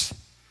lives.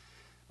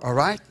 All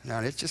right?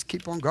 Now let's just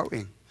keep on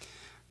going.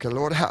 Okay,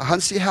 Lord,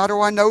 Hansie, how do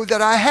I know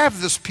that I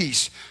have this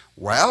peace?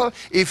 Well,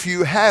 if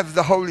you have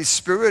the Holy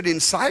Spirit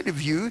inside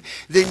of you,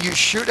 then you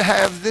should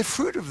have the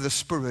fruit of the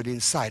Spirit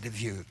inside of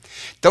you.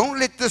 Don't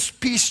let this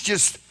peace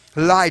just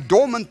lie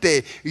dormant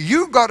there.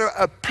 You got to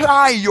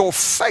apply your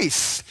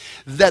faith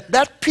that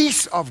that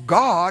peace of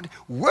God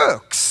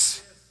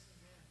works.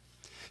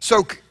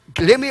 So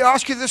let me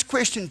ask you this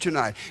question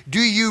tonight. Do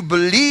you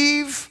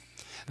believe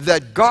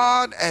that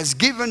God has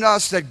given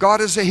us, that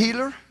God is a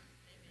healer?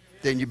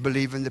 Then you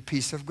believe in the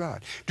peace of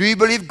God. Do you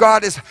believe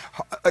God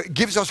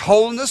gives us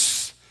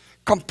wholeness,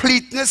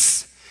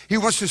 completeness? He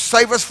wants to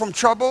save us from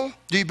trouble?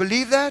 Do you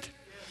believe that?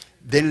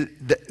 Then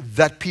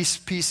that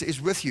peace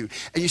is with you.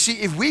 And you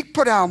see, if we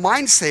put our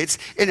mindsets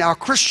in our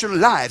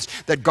Christian lives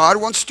that God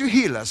wants to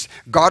heal us,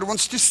 God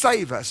wants to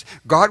save us,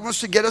 God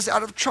wants to get us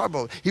out of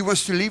trouble, He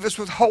wants to leave us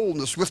with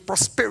wholeness, with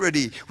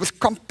prosperity, with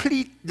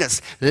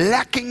completeness,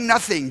 lacking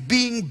nothing,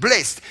 being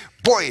blessed,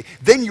 boy,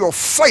 then your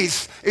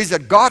faith is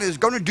that God is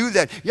going to do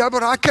that. Yeah,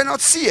 but I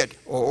cannot see it.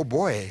 Oh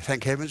boy,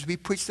 thank heavens we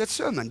preached that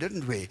sermon,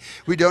 didn't we?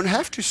 We don't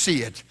have to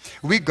see it.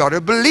 We got to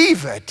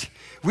believe it.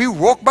 We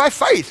walk by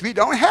faith. We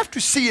don't have to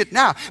see it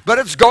now, but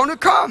it's going to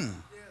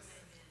come.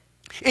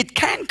 It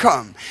can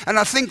come. And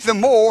I think the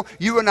more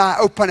you and I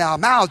open our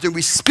mouths and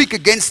we speak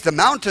against the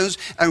mountains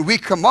and we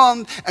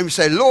command and we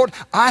say, Lord,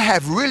 I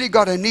have really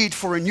got a need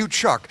for a new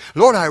truck.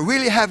 Lord, I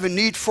really have a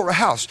need for a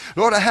house.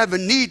 Lord, I have a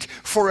need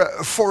for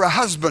a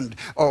husband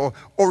or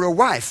a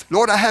wife.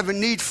 Lord, I have a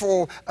need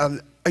for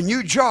a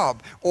new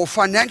job or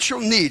financial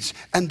needs.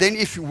 And then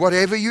if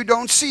whatever you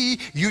don't see,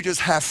 you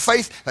just have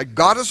faith that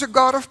God is a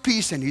God of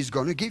peace and He's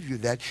going to give you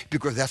that,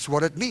 because that's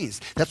what it means.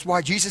 That's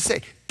why Jesus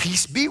said,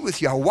 peace be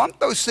with you. I want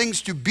those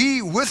things to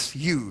be with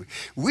you.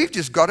 We've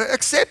just got to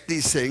accept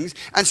these things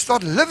and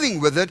start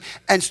living with it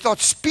and start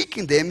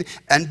speaking them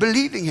and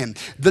believing Him.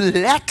 The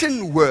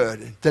Latin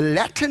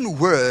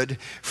word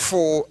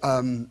for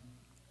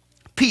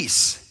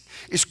peace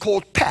is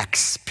called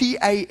pax,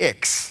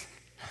 P-A-X.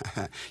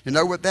 You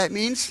know what that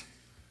means?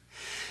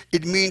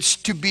 It means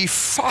to be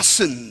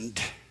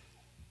fastened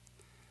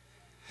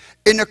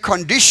in a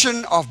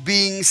condition of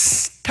being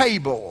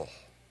stable.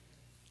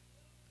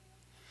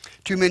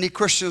 Too many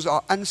Christians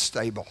are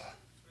unstable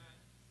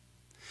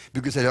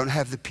because they don't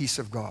have the peace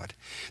of God.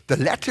 The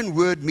Latin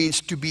word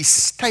means to be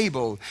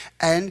stable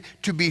and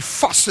to be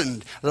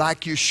fastened,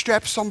 like you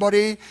strap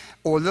somebody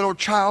or a little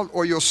child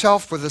or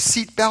yourself with a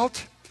seat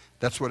belt.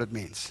 That's what it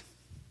means.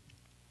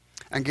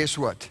 And guess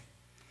what?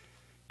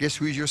 Guess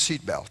who's your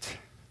seatbelt?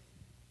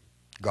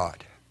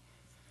 God.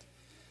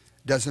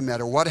 Doesn't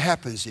matter what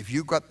happens. If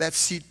you got that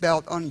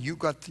seatbelt on, you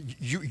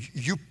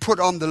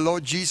put on the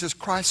Lord Jesus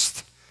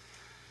Christ.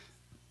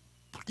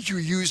 You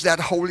use that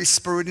Holy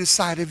Spirit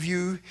inside of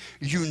you.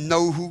 You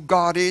know who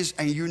God is,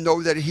 and you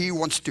know that He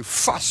wants to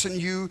fasten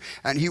you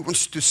and He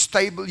wants to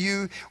stable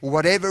you.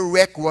 Whatever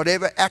wreck,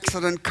 whatever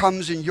accident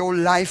comes in your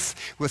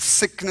life, with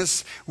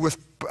sickness,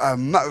 with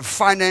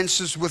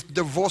finances, with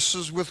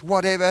divorces, with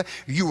whatever,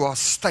 you are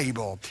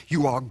stable.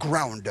 You are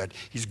grounded.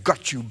 He's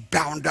got you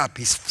bound up.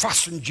 He's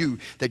fastened you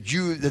that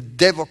the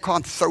devil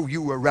can't throw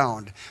you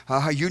around.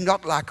 You're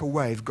not like a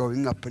wave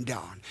going up and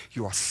down.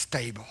 You are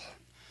stable.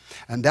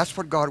 And that's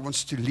what God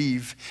wants to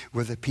leave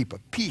with the people.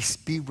 Peace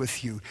be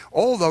with you.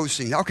 All those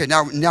things. Okay,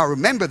 now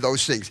remember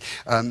those things.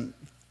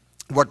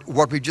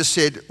 What we just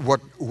said,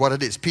 what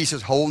it is. Peace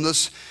is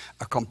wholeness,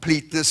 a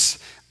completeness,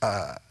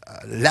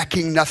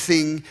 lacking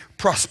nothing,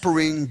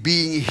 prospering,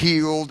 being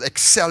healed,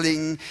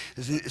 excelling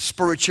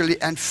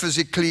spiritually and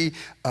physically,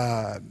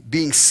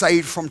 being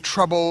saved from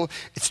trouble.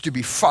 It's to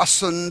be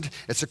fastened.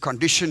 It's a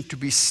condition to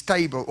be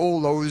stable.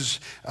 All those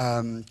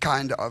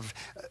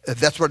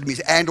that's what it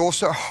means. And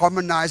also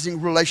harmonizing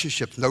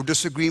relationships. No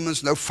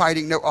disagreements, no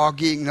fighting, no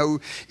arguing, no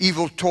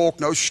evil talk,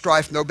 no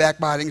strife, no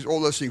backbitings, all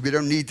those things. We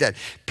don't need that.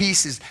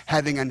 Peace is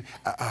having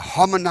a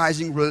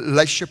harmonizing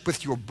relationship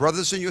with your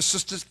brothers and your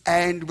sisters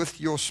and with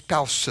your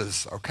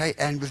spouses, okay,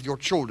 and with your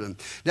children.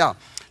 Now,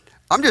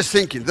 I'm just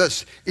thinking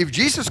this. If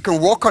Jesus can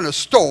walk on a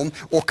storm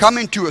or come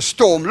into a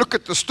storm, look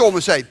at the storm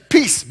and say,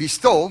 peace, be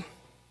still.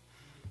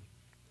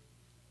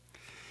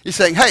 He's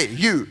saying, hey,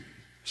 you,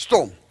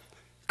 storm,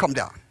 come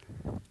down.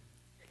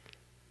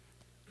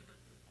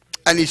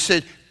 And he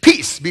said,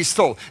 peace, be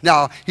still.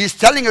 Now, he's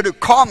telling her to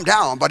calm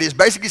down, but he's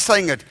basically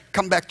saying it,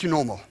 come back to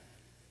normal.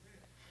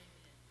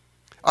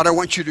 I don't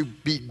want you to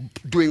be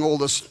doing all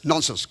this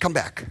nonsense. Come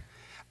back.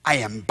 I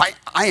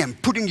am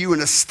putting you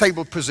in a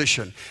stable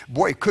position.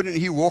 Boy, couldn't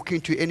he walk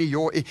into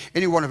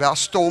any one of our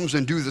storms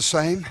and do the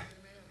same?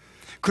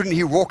 Couldn't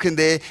he walk in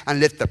there and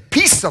let the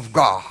peace of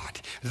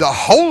God, the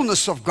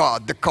wholeness of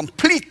God, the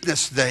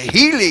completeness, the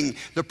healing,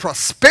 the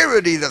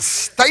prosperity, the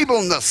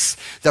stableness,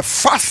 the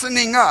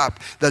fastening up,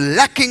 the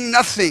lacking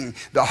nothing,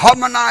 the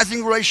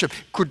harmonizing relationship,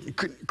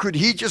 could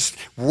he just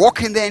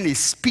walk in there and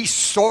his peace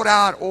sort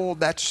out all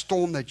that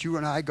storm that you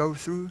and I go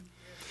through?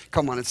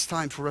 Come on, it's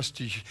time for us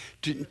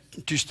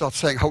to start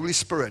saying, Holy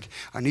Spirit,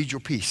 I need your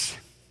peace.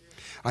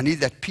 I need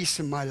that peace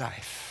in my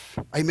life.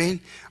 Amen.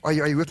 Are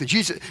you with me?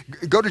 Jesus,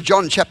 go to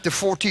John chapter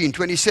 14,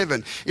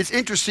 27. It's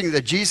interesting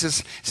that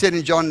Jesus said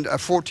in John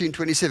 14,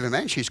 27,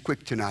 man, she's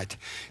quick tonight.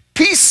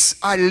 Peace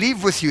I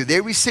leave with you.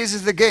 There he says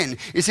it again.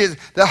 He says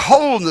the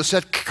wholeness,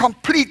 that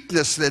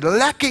completeness, that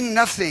lacking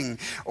nothing,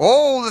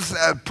 all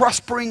the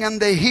prospering and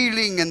the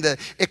healing and the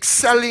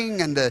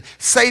excelling and the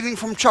saving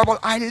from trouble,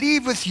 I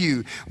leave with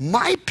you.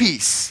 My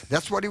peace,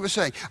 that's what he was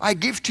saying, I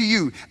give to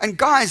you. And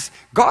guys,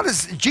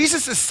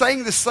 Jesus is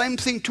saying the same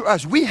thing to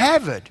us. We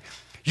have it.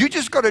 You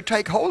just got to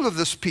take hold of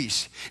this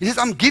peace. He says,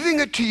 I'm giving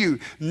it to you.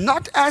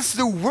 Not as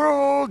the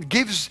world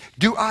gives,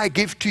 do I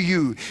give to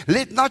you.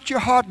 Let not your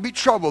heart be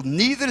troubled,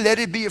 neither let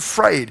it be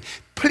afraid.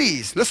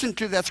 Please, listen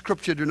to that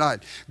scripture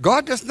tonight.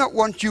 God does not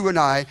want you and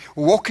I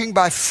walking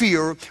by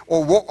fear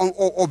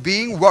or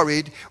being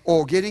worried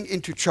or getting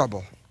into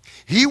trouble.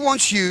 He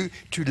wants you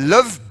to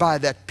live by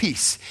that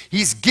peace.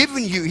 He's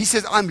given you, he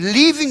says, I'm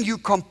leaving you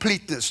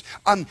completeness.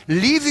 I'm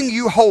leaving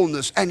you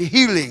wholeness and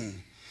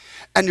healing.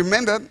 And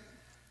remember,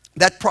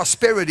 that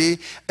prosperity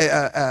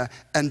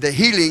and the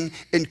healing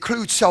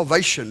includes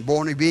salvation,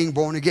 being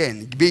born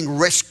again, being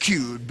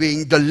rescued,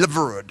 being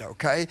delivered,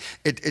 okay?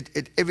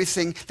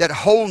 Everything, that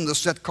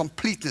wholeness, that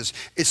completeness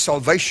is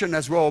salvation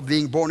as well,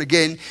 being born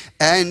again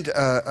and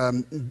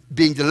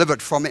being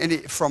delivered from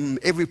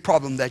every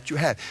problem that you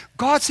have.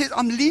 God says,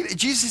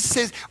 Jesus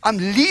says, I'm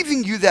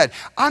leaving you that.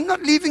 I'm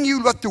not leaving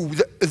you what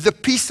the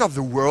peace of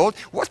the world.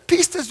 What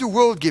peace does the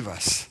world give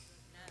us?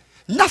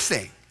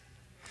 Nothing.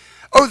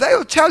 Oh,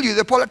 they'll tell you,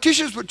 the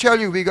politicians will tell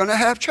you we're going to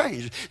have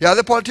change. The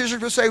other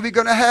politicians will say we're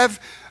going to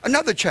have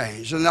another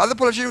change. And the other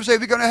politicians will say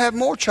we're going to have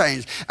more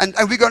change. And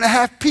we're going to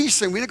have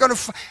peace. And we're going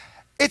to,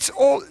 it's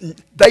all,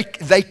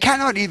 they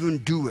cannot even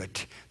do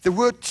it. The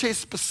word says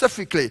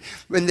specifically,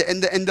 in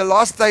the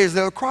last days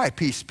they'll cry,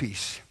 peace,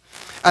 peace.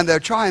 And they'll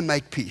try and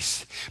make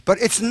peace. But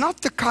it's not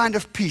the kind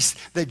of peace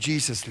that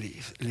Jesus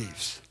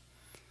leaves.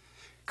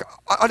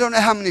 I don't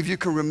know how many of you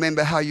can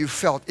remember how you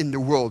felt in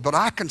the world, but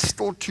I can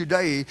still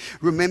today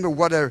remember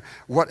what a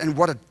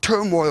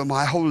turmoil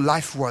my whole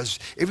life was.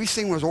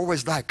 Everything was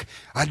always like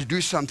I had to do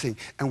something.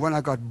 And when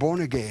I got born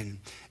again,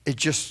 it's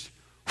just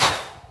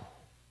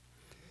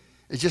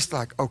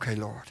like, okay,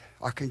 Lord,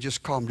 I can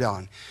just calm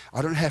down.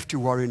 I don't have to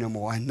worry no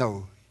more. I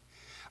know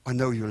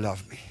you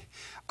love me.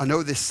 I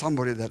know there's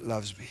somebody that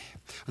loves me.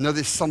 I know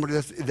there's somebody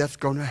that's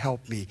going to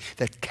help me,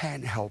 that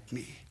can help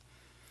me.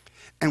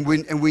 And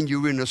when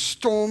you're in a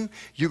storm,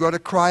 you got to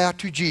cry out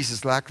to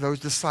Jesus like those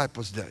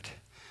disciples did.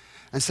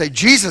 And say,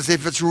 Jesus,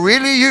 if it's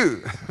really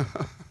you.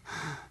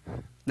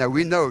 Now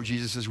we know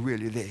Jesus is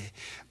really there.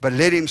 But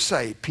let him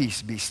say,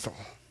 peace, be still.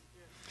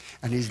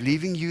 And he's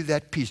leaving you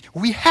that peace.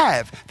 We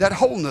have that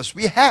wholeness.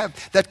 We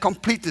have that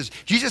completeness.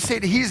 Jesus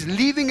said he's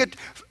leaving it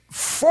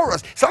for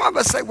us. Some of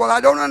us say, well, I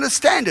don't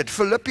understand it.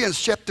 Philippians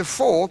chapter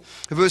 4,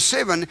 verse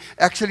 7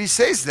 actually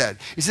says that.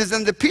 He says,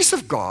 and the peace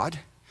of God,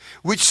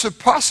 which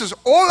surpasses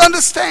all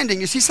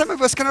understanding. You see, some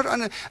of us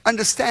cannot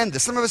understand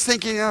this. Some of us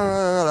thinking,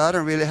 oh, I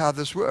don't really know how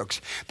this works.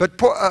 But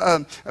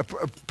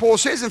Paul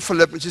says in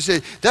Philippians, he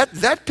says,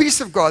 that peace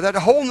of God, that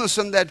wholeness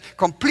and that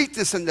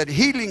completeness and that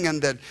healing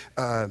and that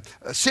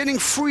setting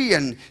free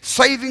and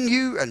saving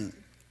you and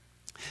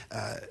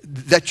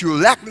that you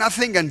lack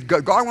nothing and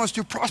God wants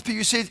to prosper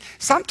you. See,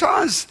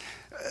 sometimes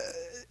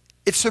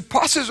it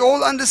surpasses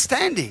all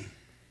understanding.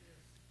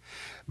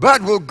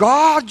 But will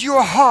guard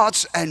your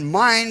hearts and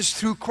minds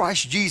through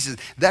Christ Jesus,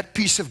 that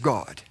peace of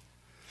God.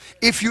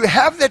 if you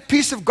have that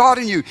peace of God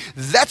in you,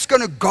 that's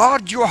going to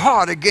guard your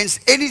heart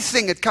against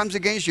anything that comes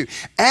against you,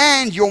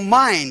 and your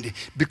mind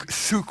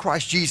through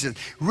Christ Jesus.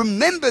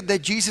 Remember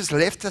that Jesus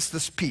left us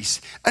this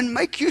peace, and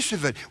make use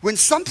of it. When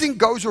something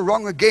goes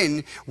wrong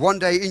again one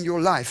day in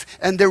your life,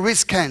 and there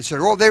is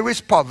cancer, or there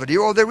is poverty,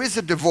 or there is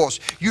a divorce,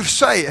 you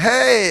say,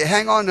 hey,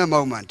 hang on a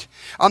moment.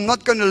 I'm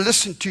not going to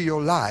listen to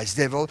your lies,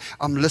 devil.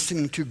 I'm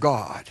listening to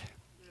God.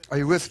 Are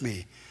you with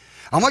me?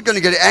 I'm not going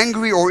to get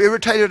angry or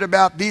irritated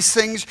about these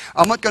things.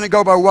 I'm not going to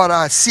go by what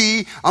I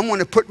see. I'm going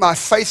to put my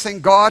faith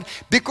in God,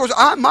 because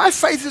my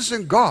faith is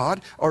in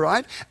God, all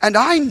right? And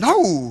I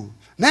know,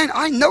 man,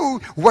 I know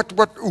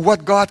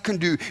what God can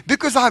do,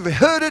 because I've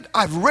heard it,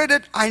 I've read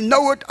it, I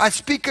know it, I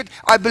speak it,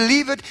 I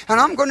believe it, and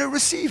I'm going to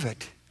receive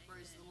it.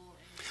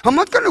 I'm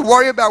not going to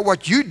worry about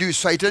what you do,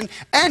 Satan.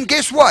 And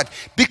guess what?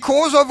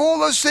 Because of all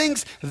those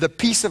things, the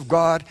peace of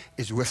God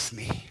is with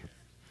me.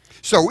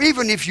 So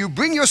even if you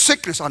bring your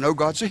sickness, I know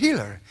God's a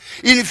healer.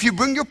 Even if you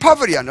bring your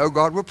poverty, I know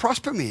God will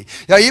prosper me.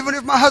 Now, even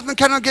if my husband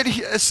cannot get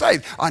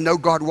saved, I know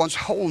God wants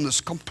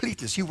wholeness,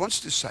 completeness. He wants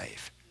to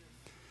save.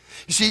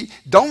 You see,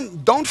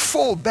 don't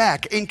fall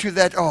back into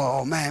that,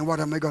 oh man, what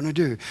am I going to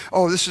do?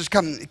 Oh, this has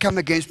come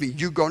against me.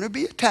 You're going to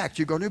be attacked.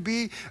 You're going to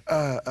be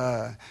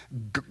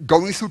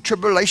going through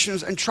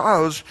tribulations and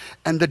trials,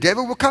 and the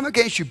devil will come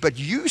against you. But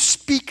you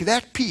speak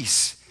that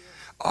peace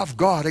of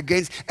God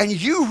against, and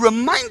you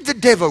remind the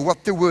devil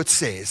what the word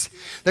says,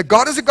 that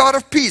God is a God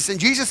of peace, and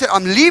Jesus said,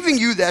 I'm leaving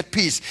you that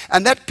peace,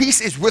 and that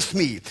peace is with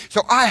me.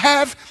 So I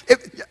have,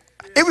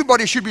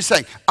 everybody should be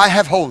saying, I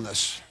have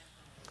wholeness.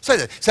 Say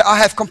that. Say, I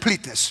have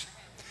completeness.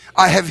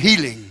 I have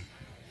healing.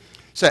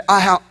 Say,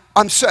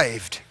 I'm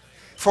saved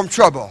from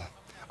trouble.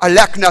 I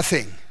lack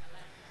nothing.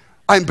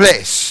 I'm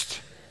blessed.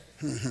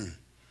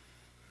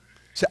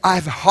 Say, I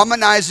have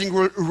harmonizing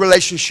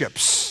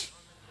relationships.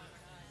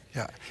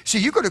 Yeah. See,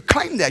 you've got to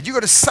claim that. You've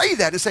got to say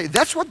that and say,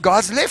 that's what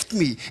God's left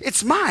me.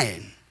 It's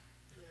mine.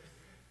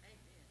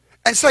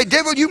 And say,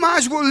 devil, you might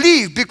as well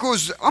leave,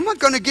 because I'm not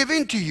going to give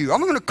in to you. I'm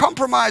not going to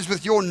compromise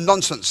with your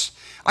nonsense.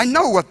 I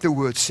know what the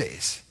word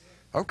says.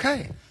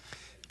 Okay.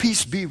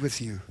 Peace be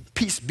with you.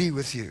 Peace be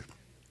with you.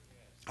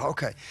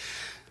 Okay.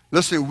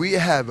 Listen, we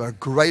have a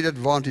great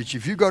advantage.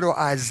 If you go to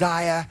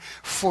Isaiah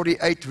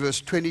 48 verse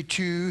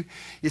 22,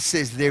 it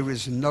says, there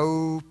is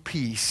no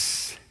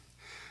peace,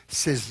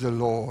 says the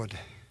Lord,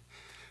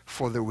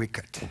 for the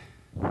wicked.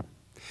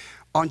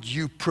 Aren't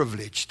you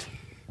privileged?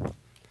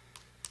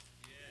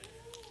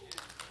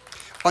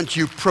 Aren't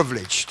you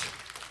privileged?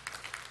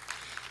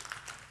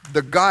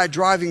 The guy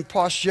driving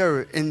past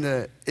here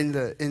in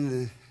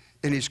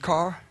his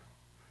car,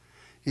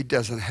 he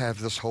doesn't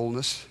have this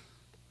wholeness.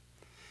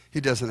 He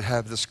doesn't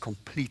have this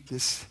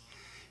completeness.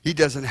 He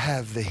doesn't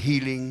have the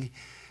healing.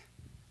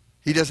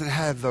 He doesn't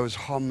have those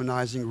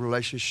harmonizing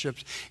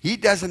relationships. He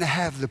doesn't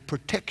have the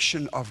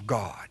protection of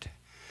God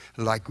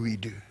like we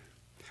do.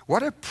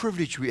 What a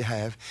privilege we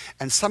have,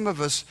 and some of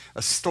us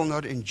are still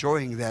not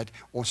enjoying that,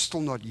 or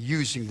still not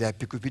using that,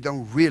 because we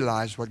don't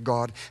realize what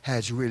God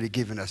has really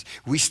given us.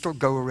 We still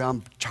go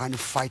around trying to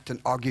fight and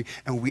argue,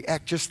 and we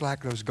act just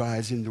like those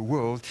guys in the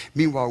world.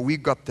 Meanwhile, we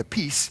got the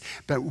peace,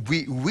 but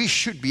we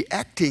should be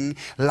acting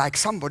like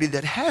somebody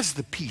that has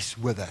the peace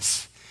with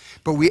us.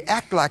 But we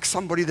act like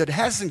somebody that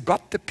hasn't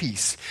got the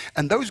peace.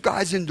 And those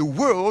guys in the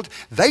world,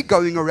 they're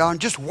going around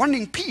just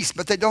wanting peace,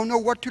 but they don't know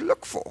what to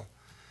look for.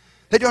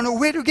 They don't know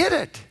where to get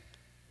it.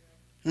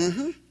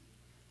 The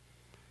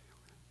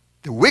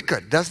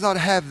wicked does not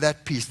have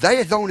that peace.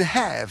 They don't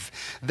have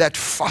that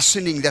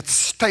fastening, that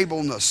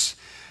stableness,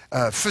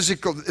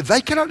 physical. They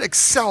cannot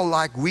excel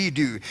like we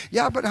do.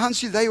 Yeah, but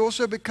Hansie, they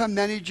also become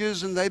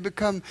managers, and they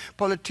become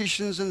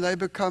politicians, and they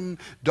become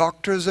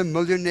doctors and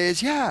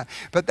millionaires. Yeah,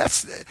 but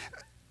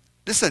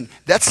listen,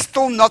 that's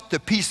still not the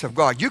peace of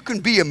God. You can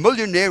be a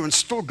millionaire and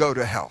still go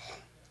to hell,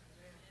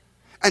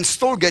 and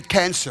still get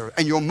cancer,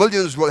 and your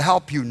millions will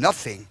help you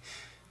nothing.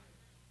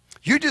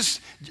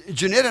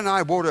 Jeanette and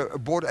I bought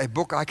a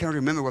book. I can't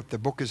remember what the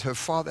book is. Her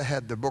father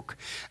had the book.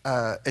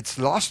 It's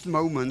Last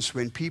Moments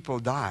When People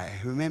Die.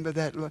 Remember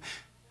that?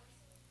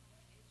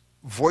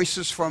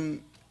 Voices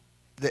from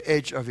the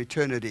Edge of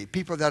Eternity.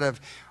 People that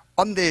have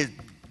on their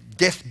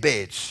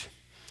deathbeds.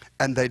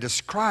 And they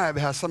describe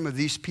how some of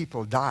these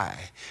people die.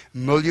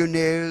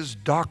 Millionaires,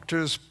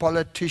 doctors,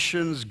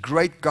 politicians,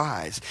 great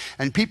guys.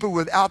 And people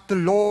without the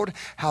Lord,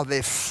 how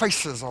their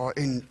faces are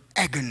in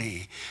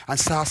agony. And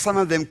so some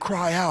of them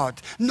cry out,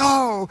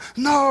 no,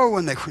 no,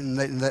 and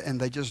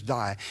they just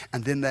die.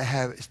 And then they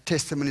have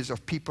testimonies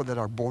of people that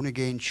are born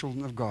again,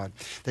 children of God.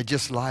 They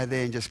just lie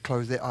there and just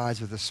close their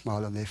eyes with a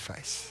smile on their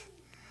face.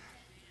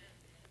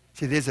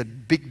 See, there's a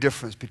big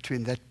difference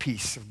between that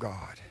peace of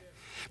God.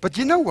 But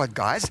you know what,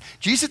 guys?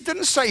 Jesus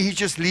didn't say he's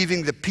just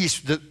leaving the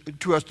peace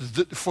to us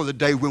for the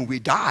day when we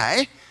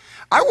die.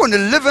 I want to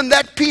live in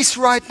that peace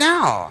right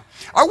now.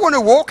 I want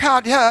to walk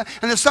out here,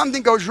 and if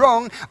something goes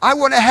wrong, I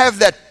want to have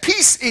that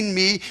peace in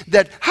me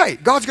that, hey,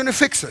 God's going to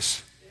fix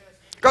this.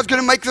 God's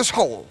going to make this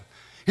whole.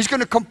 He's going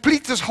to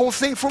complete this whole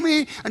thing for me,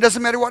 and it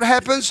doesn't matter what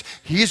happens.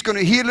 He's going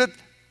to heal it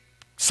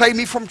save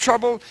me from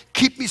trouble,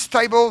 keep me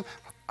stable.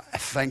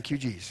 Thank you,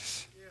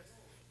 Jesus.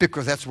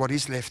 Because that's what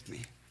he's left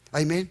me.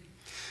 Amen?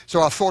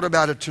 So I thought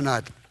about it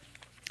tonight.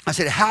 I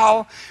said,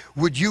 how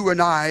would you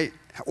and I,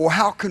 or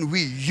how can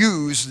we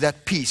use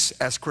that peace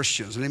as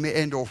Christians? Let me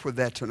end off with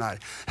that tonight.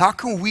 How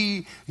can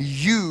we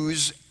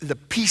use the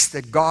peace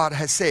that God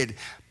has said,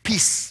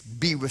 peace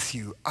be with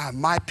you.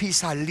 My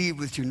peace I leave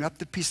with you, not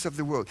the peace of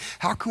the world.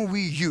 How can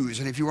we use,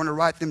 and if you want to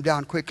write them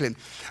down quickly,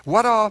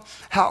 what are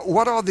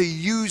the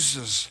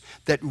uses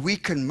that we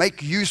can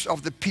make use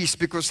of the peace?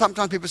 Because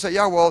sometimes people say,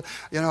 yeah, well,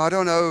 I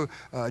don't know,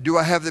 do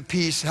I have the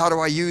peace? How do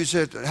I use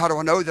it? How do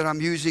I know that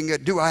I'm using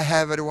it? Do I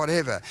have it or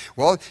whatever?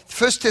 Well,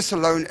 1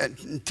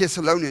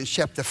 Thessalonians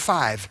chapter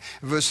 5,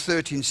 verse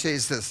 13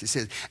 says this. It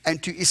says,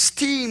 and to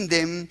esteem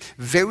them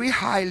very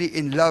highly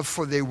in love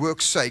for their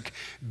work's sake,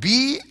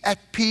 be at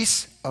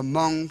peace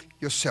among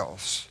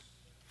yourselves.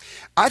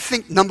 I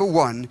think, number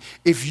one,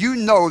 if you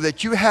know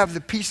that you have the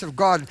peace of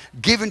God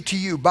given to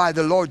you by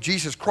the Lord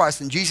Jesus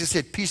Christ, and Jesus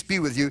said, peace be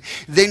with you,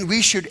 then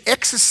we should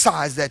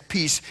exercise that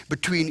peace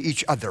between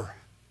each other.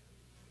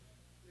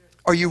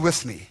 Are you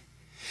with me?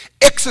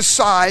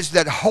 Exercise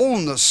that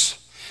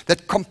wholeness,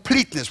 that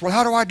completeness. Well,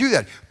 how do I do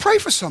that? Pray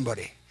for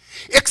somebody.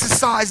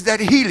 Exercise that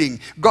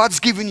healing. God's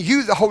given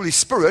you the Holy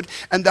Spirit,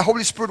 and the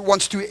Holy Spirit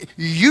wants to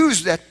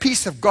use that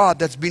peace of God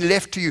that's been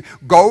left to you.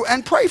 Go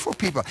and pray for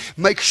people.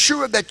 Make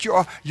sure that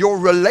your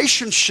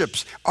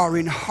relationships are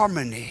in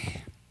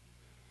harmony.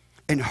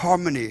 In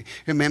harmony.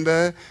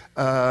 Remember,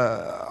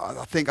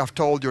 I think I've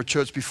told your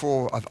church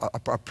before,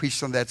 I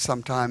preached on that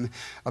sometime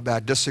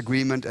about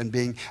disagreement and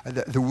being,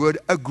 the word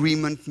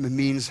agreement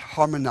means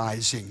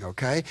harmonizing,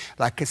 okay?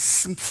 Like a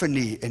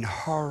symphony in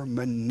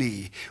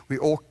harmony. We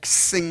all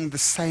sing the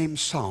same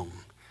song.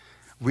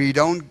 We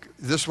don't,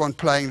 this one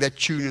playing that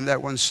tune and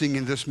that one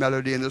singing this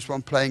melody and this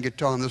one playing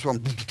guitar and this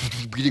one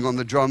beating on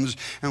the drums,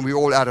 and we're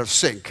all out of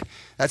sync.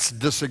 That's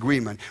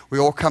disagreement. We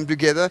all come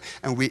together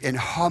and we're in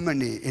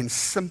harmony, in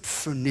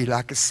symphony,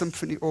 like a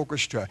symphony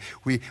orchestra.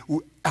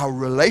 Our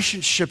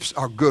relationships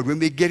are good. When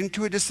we get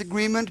into a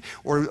disagreement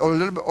or a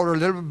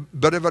little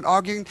bit of an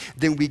arguing,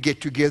 then we get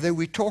together,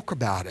 we talk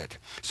about it.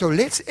 So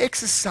let's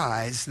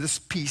exercise this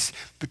peace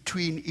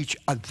between each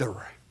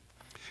other.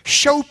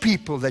 Show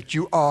people that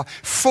you are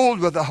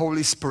filled with the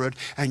Holy Spirit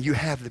and you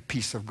have the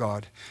peace of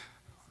God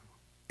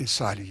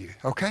inside of you.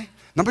 Okay?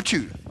 Number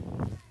two.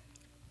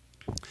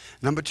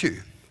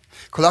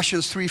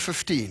 Colossians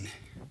 3:15.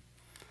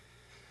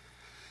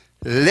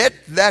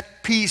 Let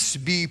that peace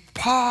be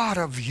part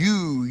of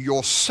you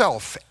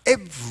yourself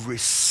every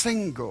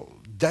single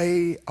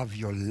day of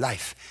your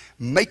life.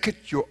 Make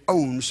it your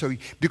own.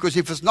 Because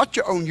if it's not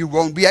your own, you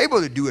won't be able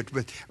to do it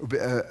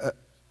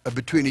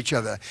between each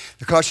other.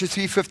 The Colossians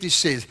 3:15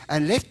 says,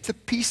 and let the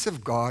peace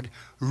of God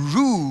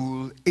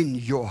rule in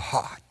your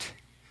heart.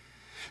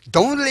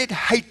 Don't let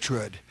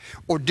hatred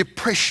or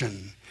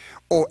depression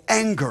or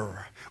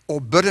anger or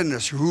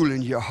bitterness rule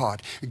in your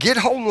heart. Get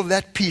hold of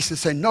that peace and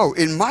say, no,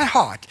 in my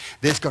heart,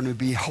 there's going to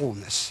be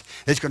wholeness.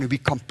 There's going to be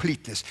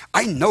completeness.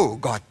 I know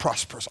God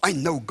prospers. I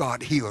know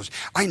God heals.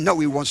 I know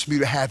he wants me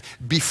to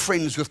be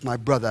friends with my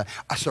brother.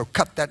 So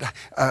cut that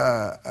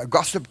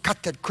gossip,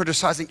 cut that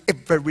criticizing,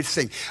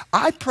 everything.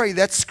 I pray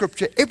that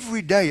scripture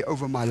every day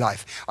over my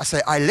life. I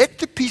say, I let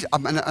the peace,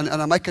 and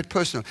I make it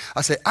personal.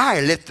 I say,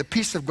 I let the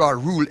peace of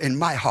God rule in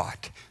my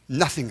heart.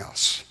 Nothing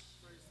else.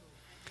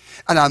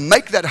 And I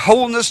make that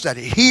wholeness, that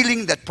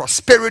healing, that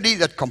prosperity,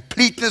 that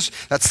completeness,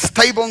 that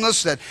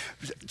stableness, that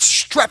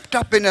strapped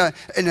up in a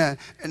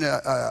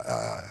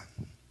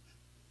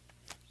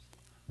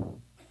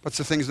what's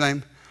the thing's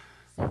name?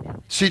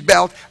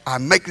 Seatbelt. I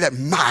make that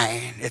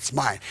mine. It's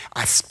mine.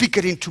 I speak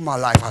it into my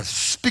life. I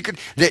speak it.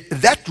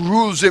 That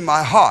rules in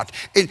my heart.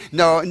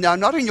 No,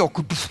 not in your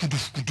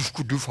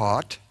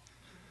heart.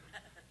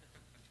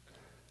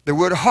 The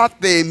word heart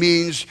there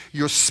means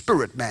your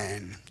spirit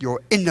man,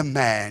 your inner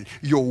man,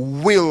 your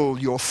will,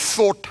 your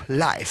thought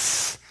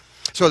life.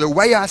 So the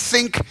way I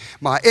think,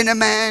 my inner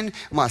man,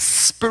 my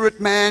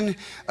spirit man,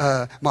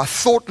 my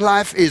thought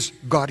life is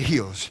God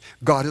heals.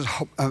 God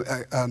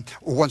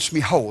wants me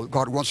whole.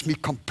 God wants me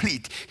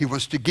complete. He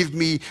wants to give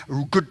me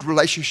good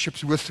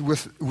relationships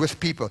with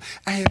people.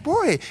 And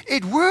boy,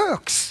 it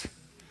works.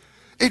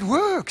 It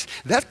works.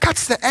 That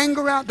cuts the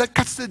anger out. That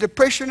cuts the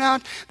depression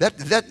out.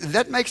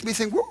 That makes me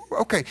think,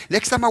 okay,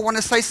 next time I want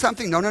to say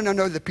something, no,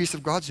 the peace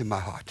of God's in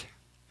my heart.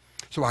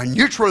 So I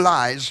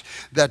neutralize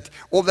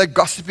all that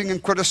gossiping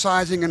and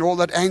criticizing and all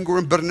that anger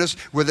and bitterness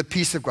with the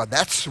peace of God.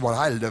 That's what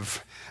I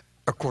live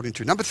according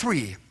to. Number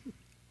three.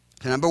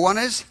 So number one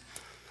is,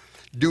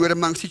 do it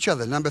amongst each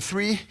other. Number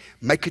three,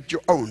 make it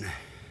your own.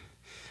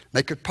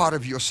 Make it part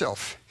of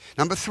yourself.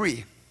 Number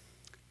three,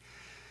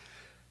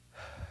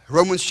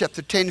 Romans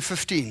chapter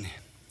 10:15.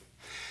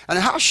 And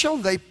how shall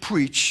they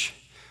preach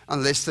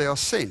unless they are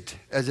sent?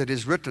 As it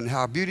is written,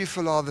 how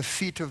beautiful are the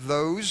feet of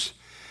those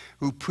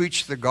who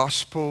preach the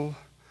gospel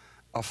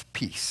of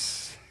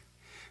peace,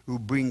 who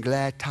bring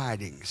glad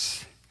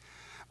tidings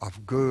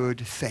of good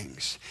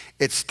things.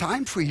 It's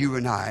time for you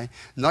and I,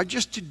 not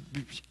just to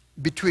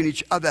between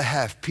each other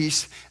have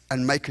peace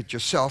and make it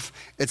yourself.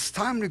 It's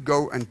time to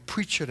go and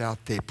preach it out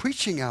there.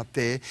 Preaching out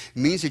there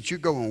means that you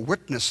go and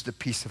witness the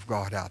peace of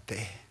God out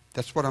there.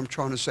 That's what I'm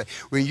trying to say.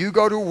 When you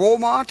go to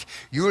Walmart,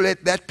 you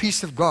let that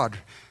peace of God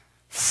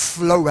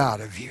flow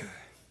out of you.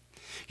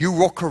 You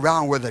walk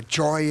around with a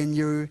joy in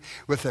you,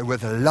 with a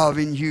love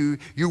in you.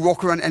 You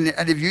walk around, and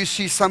if you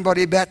see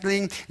somebody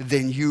battling,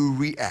 then you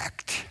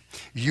react.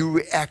 You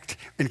react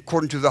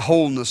according to the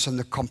wholeness and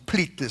the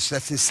completeness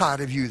that's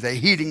inside of you, the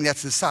healing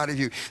that's inside of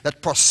you,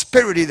 that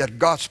prosperity that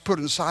God's put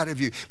inside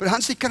of you. But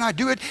Hansie, can I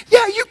do it?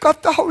 Yeah, you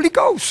got the Holy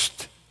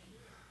Ghost.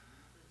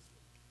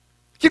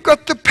 You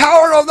got the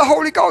power of the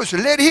Holy Ghost.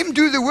 Let Him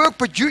do the work,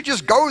 but you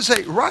just go and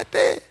say, right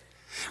there.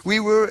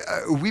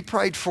 We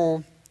prayed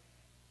for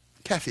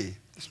Kathy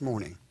this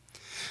morning.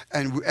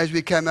 And as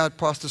we came out,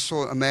 Pastor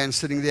saw a man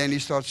sitting there, and he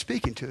started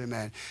speaking to the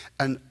man.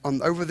 And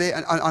over there,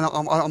 and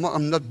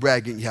I'm not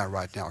bragging here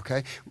right now,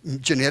 okay?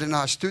 Jeanette and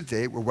I stood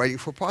there, we're waiting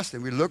for Pastor,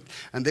 and we looked,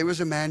 and there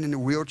was a man in a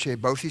wheelchair.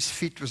 Both his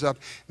feet was up.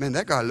 Man,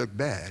 that guy looked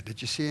bad.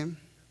 Did you see him?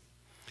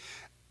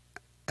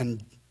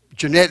 And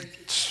Jeanette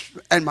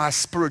and my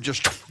spirit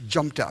just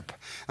jumped up.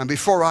 And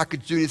before I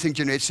could do anything,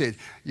 Jeanette said,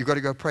 "You got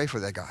to go pray for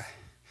that guy."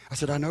 I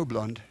said, "I know,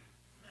 blonde."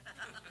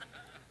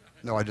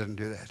 No, I didn't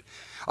do that.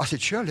 I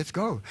said, "Sure, let's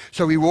go."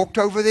 So we walked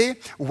over there.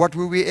 What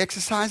were we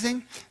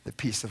exercising? The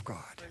peace of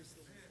God.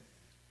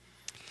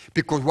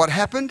 Because what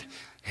happened?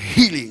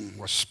 Healing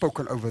was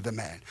spoken over the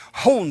man.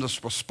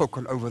 Wholeness was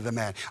spoken over the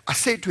man. I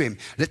said to him,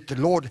 "Let the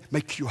Lord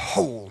make you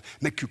whole,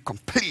 make you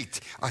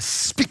complete. I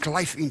speak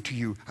life into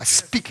you. I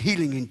speak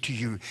healing into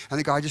you." And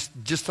the guy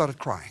just started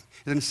crying.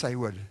 He didn't say a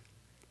word.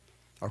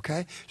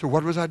 Okay? So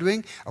what was I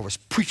doing? I was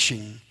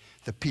preaching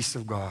the peace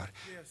of God.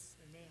 Yes,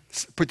 amen.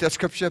 Put that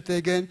scripture up there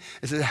again.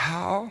 It said,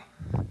 how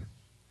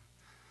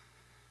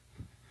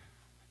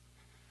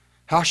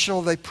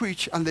shall they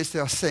preach unless they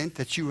are sent?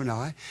 That's you and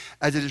I.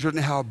 As it is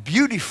written, how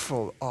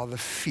beautiful are the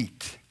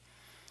feet.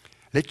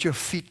 Let your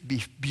feet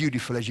be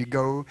beautiful as you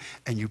go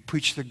and you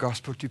preach the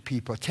gospel to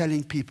people,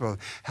 telling people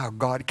how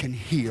God can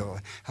heal,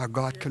 how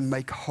God can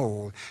make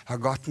whole, how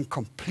God can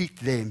complete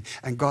them,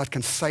 and God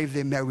can save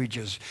their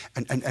marriages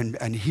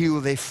and heal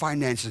their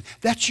finances.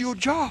 That's your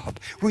job.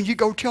 When you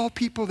go tell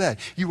people that,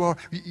 you are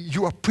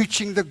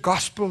preaching the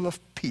gospel of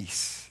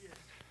peace.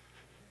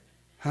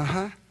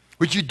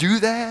 Would you do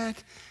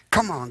that?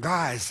 Come on,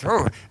 guys.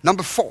 Oh,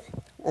 number 4.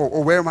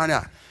 Or where am I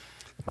now?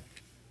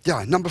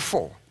 Yeah, number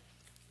 4.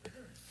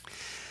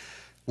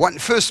 1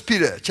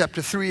 Peter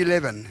chapter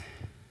 3:11.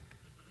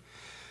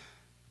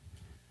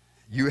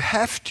 You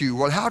have to.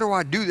 Well, how do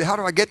I do that? How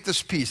do I get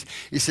this peace?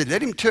 He said,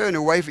 let him turn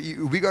away.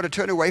 We got to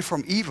turn away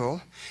from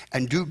evil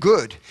and do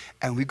good.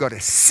 And we got to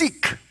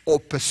seek or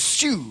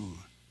pursue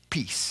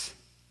peace.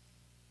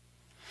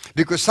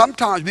 Because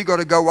sometimes we got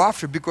to go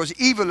after it, because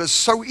evil is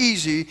so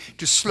easy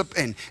to slip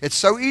in. It's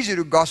so easy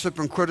to gossip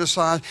and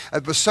criticize.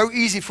 It was so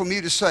easy for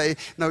me to say,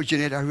 "No,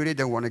 Jeanette, I really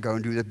don't want to go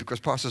and do that because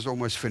Pastor's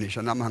almost finished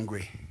and I'm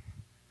hungry."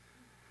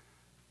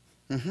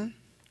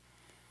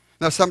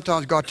 Now,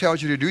 sometimes God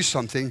tells you to do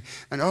something,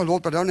 and, "Oh,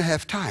 Lord, but I don't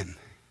have time."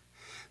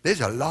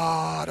 There's a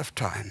lot of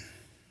time.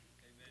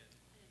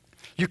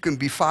 You can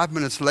be 5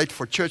 minutes late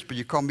for church, but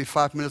you can't be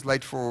 5 minutes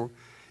late for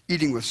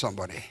eating with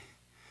somebody.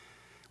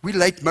 We're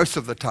late most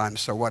of the time,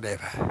 so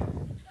whatever.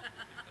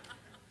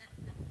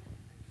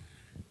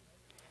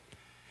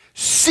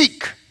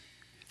 Seek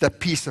the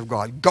peace of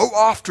God. Go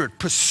after it.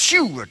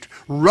 Pursue it.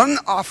 Run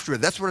after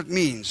it. That's what it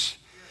means.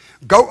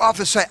 Go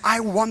after, say, "I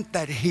want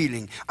that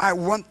healing. I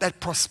want that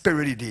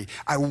prosperity.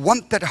 I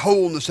want that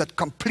wholeness, that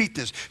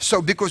completeness."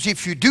 So, because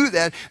if you do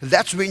that,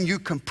 that's when you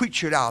can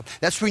preach it out.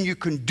 That's when you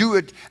can do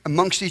it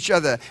amongst each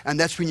other. And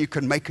that's when you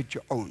can make it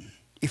your own.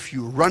 If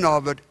you run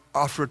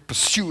after it,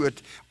 pursue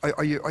it.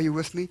 Are you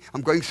with me?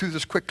 I'm going through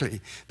this quickly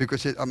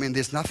because,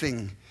 there's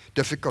nothing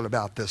difficult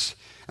about this.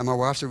 And my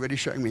wife's already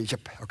showing me.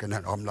 Okay,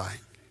 no, I'm lying.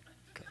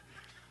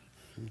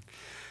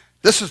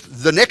 This is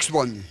the next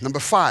one, number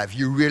 5.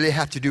 You really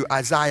have to do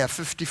Isaiah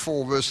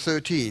 54, verse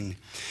 13.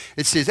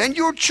 It says, "And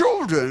your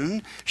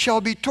children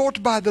shall be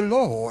taught by the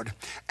Lord,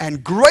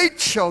 and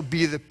great shall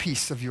be the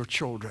peace of your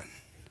children."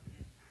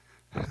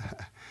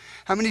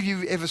 How many of you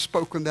have ever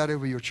spoken that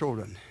over your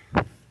children?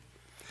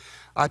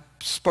 I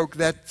spoke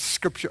that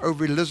scripture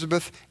over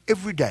Elizabeth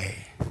every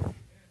day.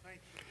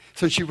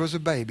 Since she was a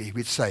baby,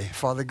 we'd say,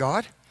 "Father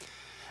God,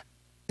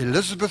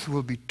 Elizabeth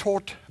will be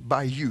taught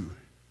by you."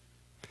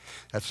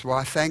 That's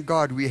why, thank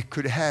God, we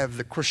could have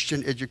the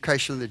Christian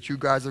education that you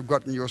guys have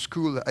got in your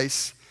school, the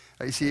AC.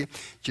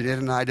 Jeanette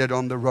and I did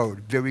on the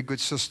road. Very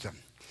good system.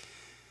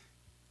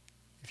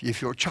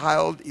 If your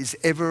child is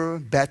ever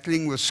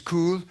battling with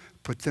school,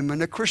 put them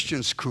in a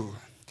Christian school.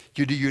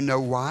 Do you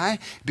know why?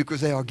 Because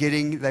they are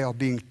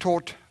being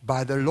taught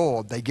by the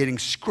Lord. They're getting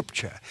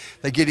scripture.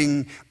 They're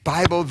getting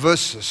Bible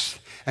verses.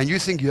 And you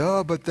think,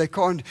 yeah, but they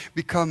can't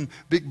become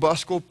big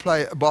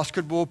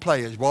basketball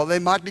players. Well, they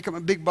might become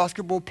a big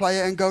basketball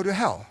player and go to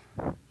hell.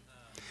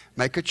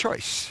 Make a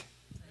choice.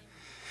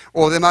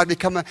 Or they might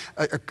become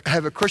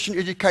have a Christian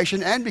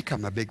education and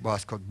become a big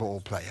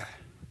basketball player.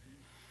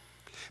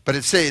 But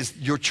it says,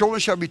 your children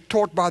shall be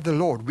taught by the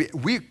Lord.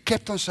 We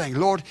kept on saying,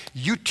 Lord,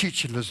 you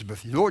teach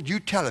Elizabeth. Lord, you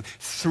tell her,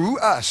 through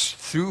us,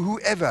 through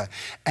whoever.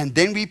 And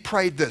then we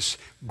prayed this,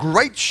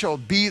 great shall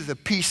be the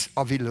peace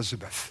of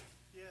Elizabeth.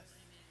 Yes.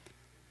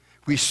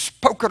 We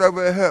spoke it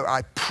over her.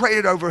 I prayed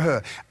it over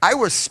her. I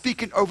was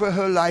speaking over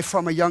her life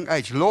from a young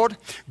age. Lord,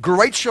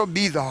 great shall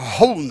be the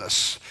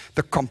wholeness,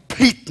 the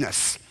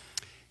completeness,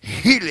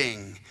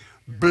 healing,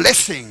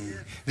 blessing,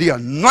 the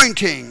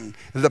anointing,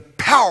 the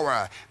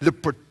power, the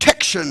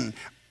protection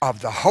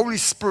of the Holy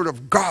Spirit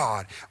of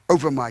God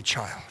over my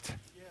child.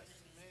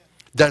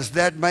 Does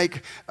that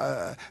make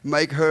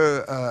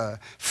her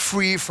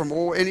free from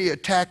any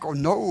attack? Or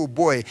no,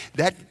 boy,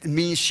 that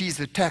means she's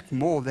attacked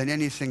more than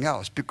anything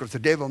else, because the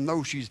devil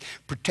knows she's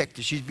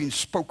protected. She's been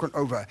spoken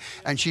over,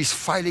 and she's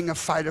fighting a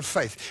fight of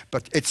faith.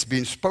 But it's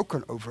been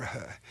spoken over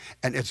her,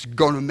 and it's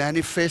going to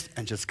manifest,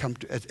 and just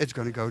it's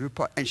going to go to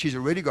pot. And she's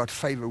already got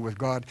favor with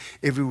God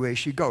everywhere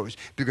she goes,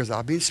 because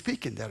I've been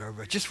speaking that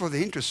over her. Just for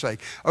the interest's sake.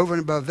 Over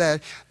and above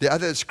that, the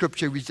other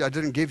scripture which I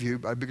didn't give you,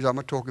 because I'm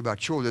not talking about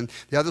children,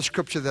 the other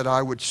scripture that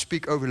I would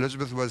speak over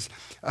Elizabeth was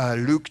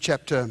Luke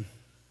chapter,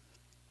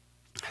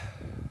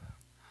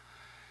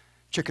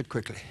 check it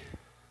quickly.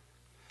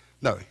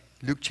 No,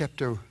 Luke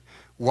chapter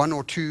 1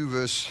 or 2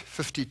 verse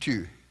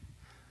 52.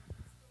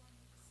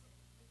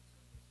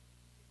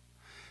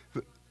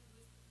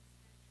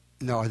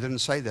 No, I didn't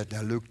say that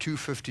now. Luke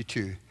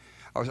 2:52.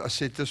 I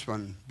said this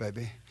one,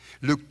 baby.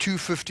 Luke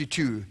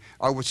 2:52,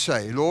 I would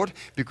say, Lord,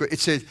 because it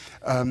says,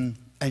 and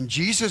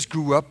Jesus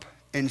grew up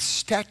in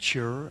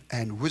stature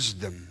and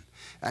wisdom,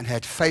 and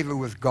had favor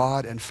with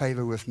God and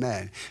favor with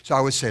man. So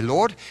I would say,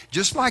 Lord,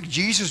 just like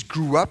Jesus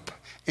grew up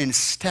in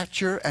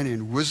stature and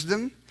in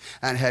wisdom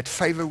and had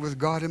favor with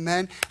God and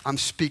man, I'm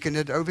speaking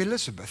it over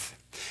Elizabeth.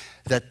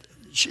 That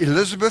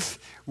Elizabeth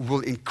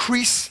will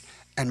increase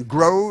and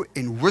grow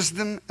in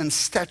wisdom and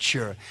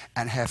stature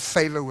and have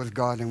favor with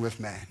God and with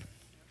man.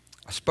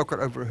 I spoke it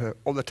over her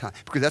all the time,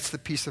 because that's the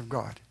peace of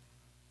God.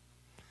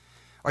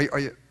 Are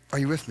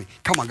you with me?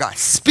 Come on, guys,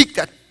 speak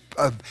that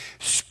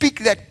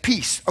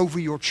peace over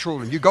your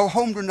children. You go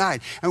home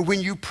tonight, and when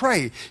you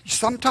pray,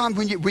 sometimes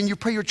when you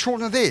pray, your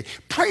children are there.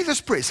 Pray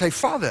this prayer. Say,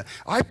 Father,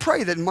 I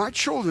pray that my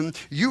children,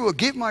 you will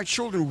give my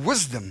children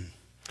wisdom.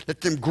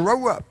 Let them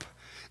grow up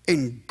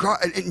in God,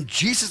 in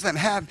Jesus' name,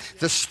 have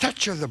the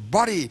stature of the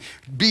body,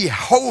 be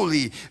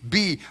holy,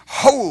 be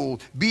whole,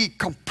 be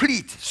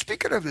complete.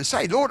 Speak it over and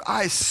say, Lord,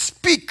 I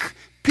speak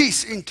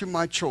peace into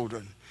my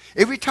children.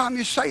 Every time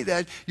you say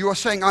that, you are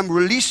saying, I'm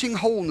releasing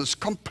wholeness,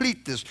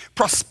 completeness,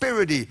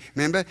 prosperity.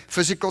 Remember,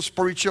 physical,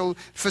 spiritual,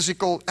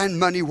 physical, and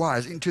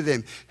money-wise into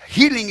them.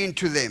 Healing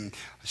into them.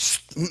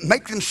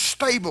 Make them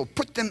stable.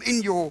 Put them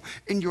in your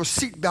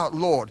seatbelt,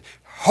 Lord.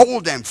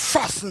 Hold them,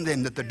 fasten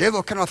them, that the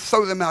devil cannot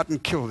throw them out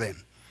and kill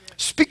them.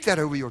 Speak that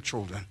over your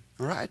children,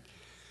 all right?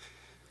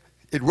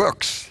 It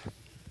works.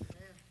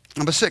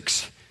 Number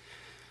 6.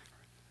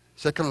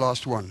 Second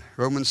last one,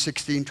 Romans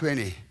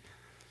 16:20.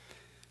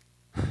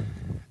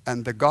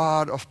 And the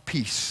God of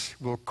peace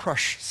will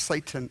crush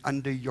Satan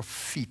under your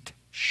feet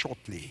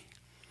shortly.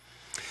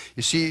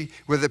 You see,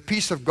 with the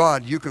peace of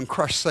God, you can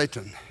crush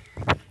Satan.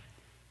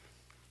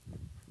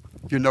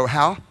 You know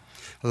how?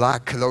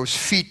 Like those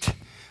feet,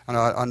 and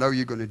I know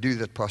you're going to do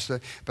that, Pastor,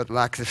 but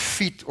like the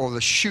feet or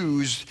the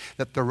shoes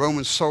that the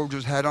Roman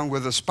soldiers had on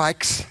with the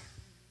spikes,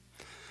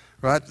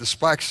 right? The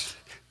spikes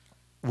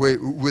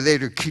were there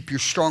to keep you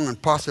strong,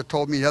 and Pastor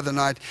told me the other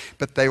night,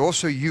 but they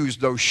also used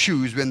those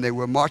shoes when they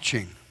were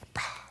marching.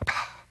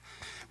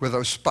 With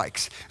those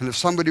spikes. And if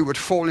somebody would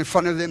fall in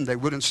front of them, they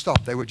wouldn't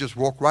stop. They would just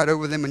walk right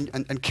over them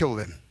and kill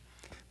them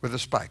with the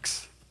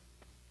spikes.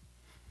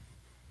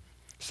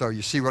 So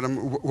you see what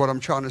I'm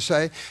trying to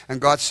say?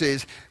 And God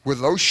says, with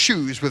those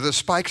shoes, with the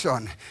spikes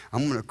on,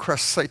 I'm going to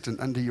crush Satan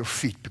under your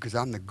feet, because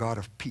I'm the God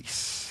of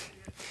peace.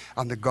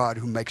 I'm the God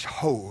who makes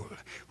whole,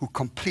 who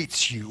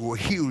completes you, who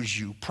heals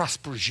you,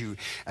 prospers you.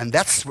 And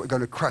that's what's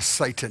going to crush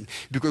Satan.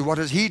 Because what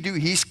does he do?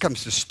 He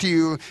comes to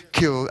steal,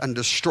 kill, and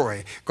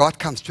destroy. God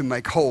comes to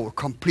make whole,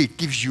 complete,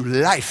 gives you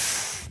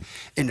life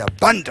in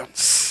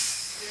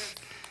abundance.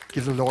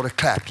 Give the Lord a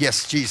clap.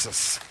 Yes,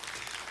 Jesus.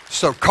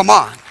 So come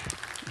on.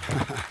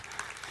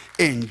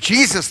 In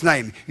Jesus'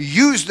 name,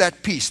 use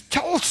that peace.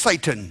 Tell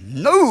Satan,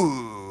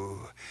 no.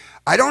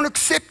 I don't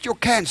accept your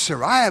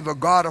cancer. I have a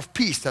God of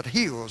peace that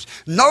heals.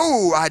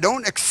 No, I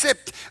don't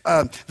accept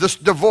this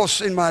divorce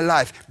in my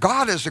life.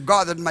 God is a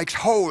God that makes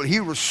whole. He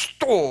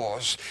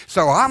restores.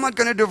 So I'm not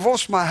going to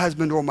divorce my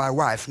husband or my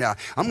wife now.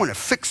 I'm going to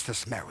fix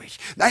this marriage.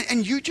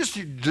 And you just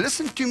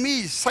listen to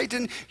me,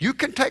 Satan. You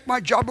can take my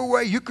job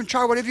away. You can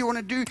try whatever you want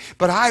to do.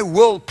 But I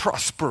will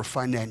prosper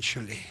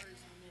financially.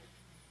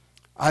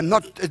 I'm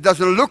not, it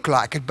doesn't look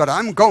like it, but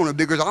I'm going to,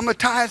 because I'm a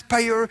tithe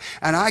payer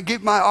and I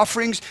give my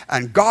offerings,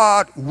 and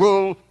God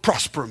will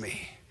prosper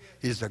me.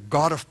 He's the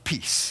God of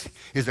peace.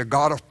 He's the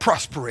God of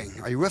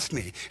prospering. Are you with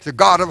me? He's the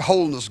God of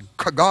wholeness,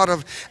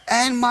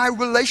 and my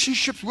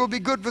relationships will be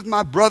good with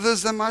my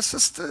brothers and my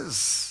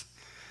sisters.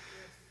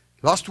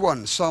 Last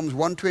one, Psalms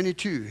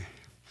 122.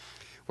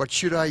 What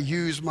should I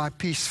use my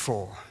peace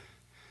for?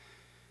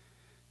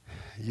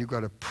 You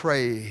got to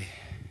pray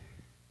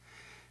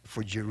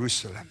for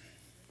Jerusalem.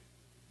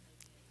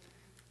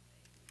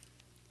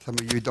 Some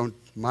of you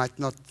might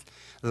not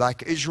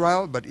like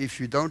Israel, but if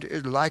you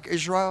don't like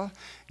Israel,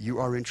 you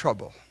are in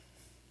trouble.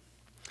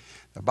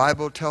 The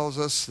Bible tells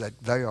us that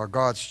they are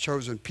God's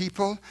chosen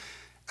people,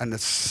 and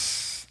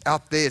it's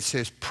out there it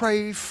says,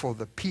 pray for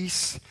the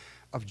peace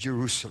of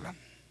Jerusalem.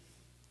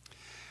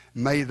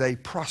 May they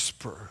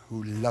prosper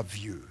who love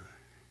you.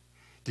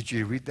 Did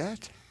you read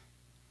that?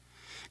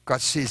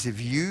 God says,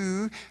 if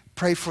you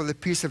pray for the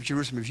peace of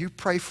Jerusalem, if you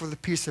pray for the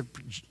peace of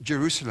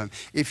Jerusalem,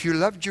 if you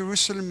love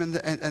Jerusalem and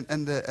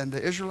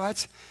the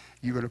Israelites,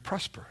 you're going to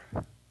prosper.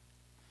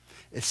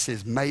 It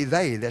says, may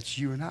they, that's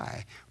you and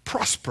I,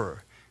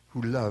 prosper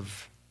who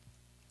love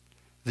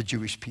the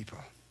Jewish people,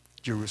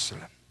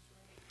 Jerusalem.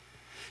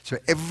 So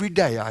every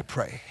day I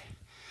pray,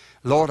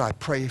 Lord, I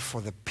pray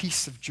for the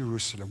peace of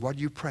Jerusalem. What are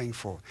you praying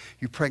for?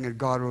 You're praying that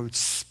God will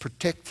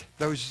protect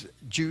those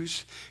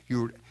Jews. He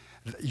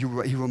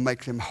will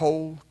make them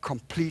whole,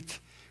 complete,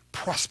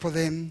 prosper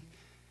them,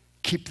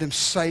 keep them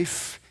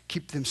safe,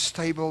 keep them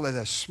stable.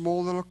 They're a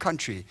small little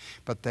country,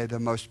 but they're the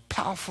most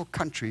powerful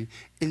country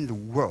in the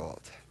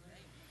world.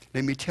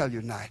 Let me tell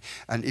you now.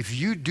 And if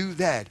you do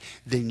that,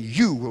 then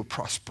you will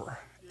prosper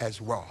as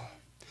well.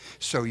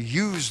 So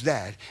use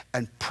that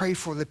and pray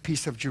for the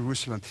peace of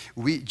Jerusalem.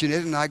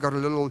 Jeanette and I got a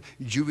little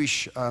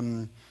Jewish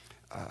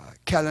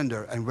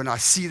calendar, and when I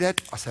see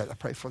that, I said, I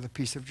pray for the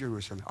peace of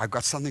Jerusalem. I've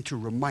got something to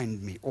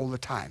remind me all the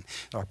time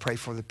that I pray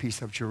for the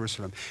peace of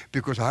Jerusalem,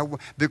 because that's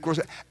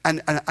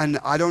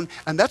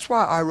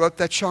why I wrote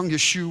that song,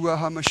 Yeshua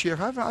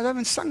HaMashiach. I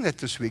haven't sung that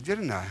this week,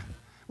 didn't I?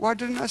 Why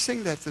didn't I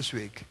sing that this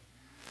week?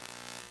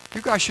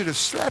 You guys should have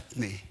slapped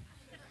me.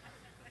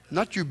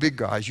 Not you big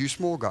guys, you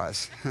small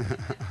guys.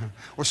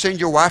 Or send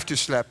your wife to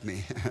slap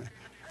me.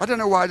 I don't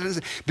know why I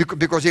didn't.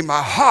 Because in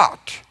my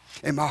heart,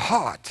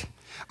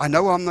 I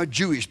know I'm not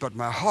Jewish, but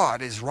my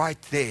heart is right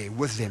there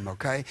with them,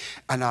 okay?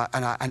 And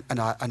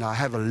I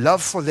have a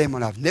love for them,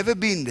 and I've never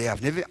been there.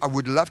 I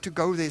would love to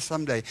go there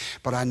someday,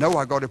 but I know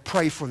I got to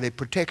pray for their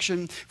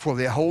protection, for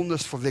their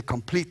wholeness, for their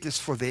completeness,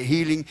 for their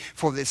healing,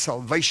 for their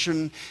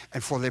salvation,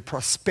 and for their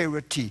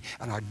prosperity.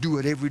 And I do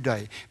it every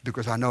day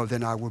because I know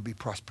then I will be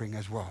prospering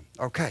as well.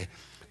 Okay,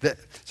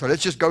 so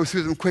let's just go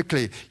through them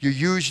quickly. You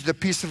use the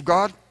peace of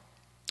God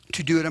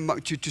to do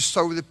it to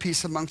sow the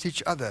peace amongst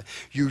each other.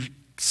 You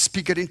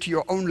speak it into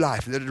your own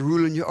life. Let it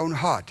rule in your own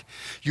heart.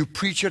 You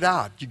preach it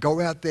out. You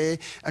go out there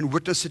and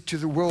witness it to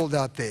the world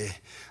out there.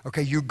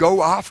 Okay, you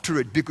go after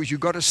it because you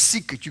got to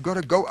seek it. You got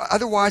to go.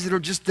 Otherwise, it'll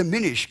just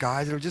diminish,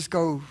 guys. It'll just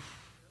go.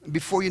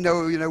 Before you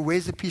know,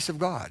 where's the peace of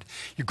God?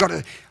 You've got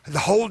to the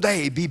whole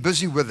day be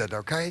busy with it.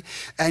 Okay,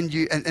 and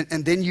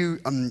then you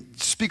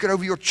speak it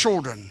over your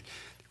children.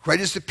 Great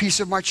is the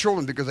peace of my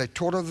children because they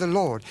taught of the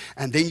Lord.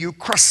 And then you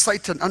crush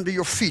Satan under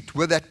your feet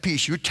with that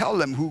peace. You tell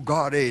them who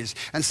God is.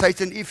 And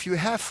Satan, if you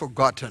have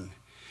forgotten,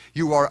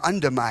 you are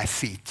under my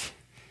feet.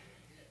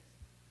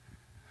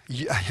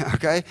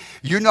 Okay?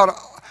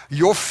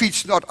 Your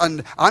feet's not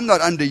under, I'm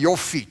not under your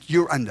feet.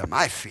 You're under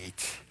my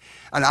feet.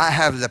 And I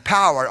have the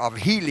power of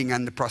healing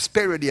and the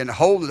prosperity and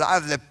wholeness. I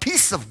have the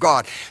peace of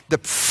God. The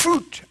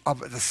fruit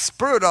of the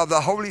Spirit of the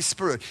Holy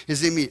Spirit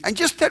is in me. And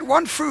just that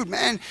one fruit,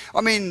 man.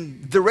 I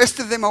mean, the rest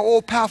of them are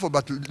all powerful.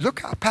 But look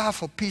how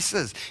powerful peace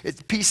is.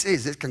 Peace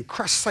is. It can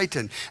crush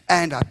Satan.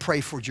 And I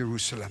pray for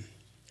Jerusalem.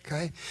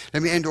 Okay?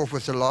 Let me end off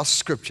with the last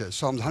scripture.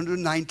 Psalms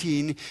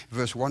 119,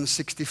 verse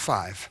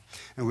 165.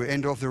 And we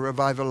end off the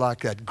revival like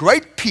that.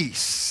 Great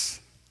peace.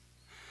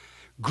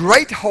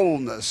 Great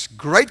wholeness,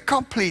 great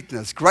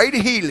completeness, great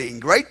healing,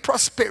 great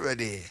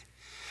prosperity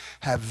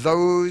have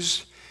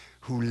those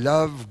who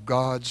love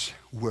God's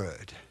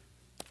word.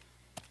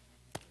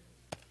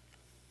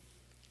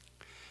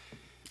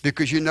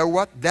 Because you know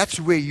what? That's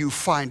where you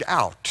find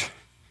out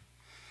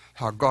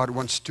how God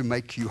wants to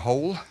make you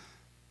whole,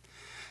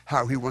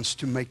 how he wants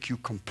to make you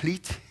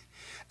complete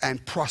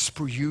and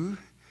prosper you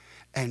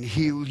and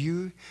heal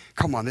you.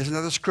 Come on, there's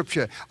another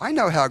scripture. I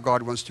know how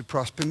God wants to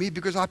prosper me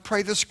because I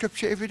pray this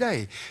scripture every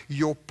day.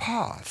 Your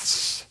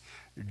paths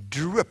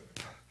drip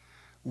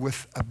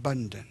with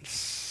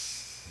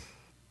abundance.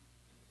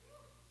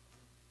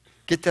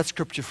 Get that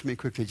scripture for me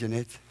quickly,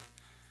 Jeanette.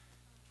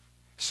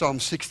 Psalm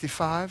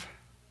 65,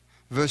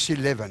 verse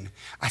 11.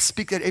 I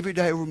speak that every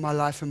day over my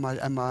life and my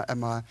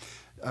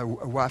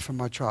wife and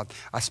my child.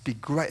 I speak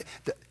great.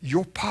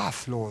 Your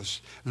path,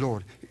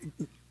 Lord.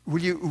 Will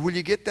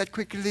you get that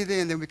quickly there,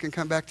 and then we can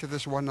come back to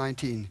this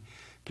 119.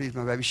 Please,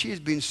 my baby. She has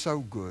been so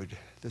good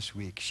this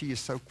week. She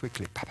is so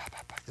quickly,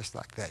 just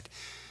like that.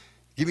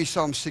 Give me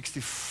Psalm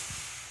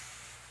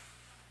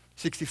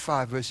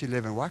 65, verse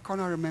 11. Why can't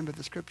I remember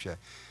the scripture?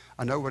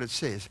 I know what it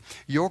says.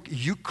 You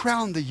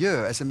crown the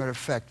year, as a matter of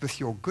fact,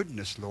 with your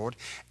goodness, Lord,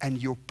 and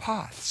your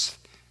paths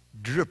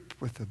drip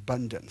with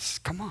abundance.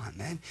 Come on,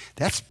 man.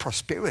 That's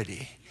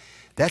prosperity.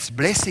 That's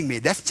blessing me.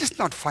 That's just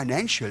not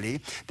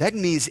financially. That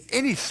means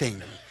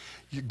anything.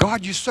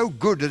 God, you're so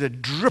good that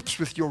it drips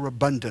with your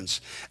abundance.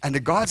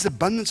 And God's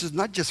abundance is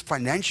not just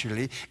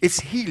financially.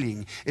 It's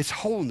healing. It's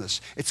wholeness.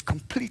 It's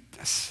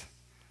completeness.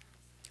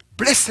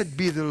 Blessed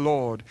be the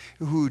Lord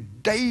who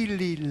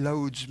daily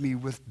loads me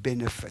with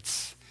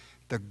benefits,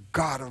 the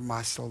God of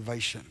my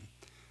salvation.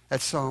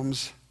 That's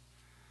Psalms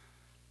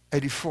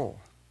 84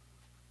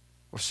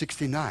 or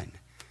 69.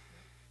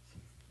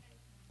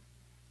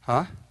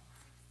 Huh?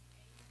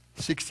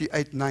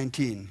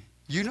 68:19.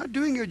 You're not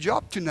doing your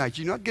job tonight.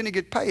 You're not going to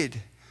get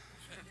paid.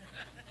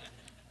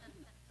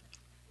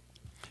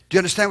 Do you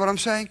understand what I'm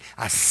saying?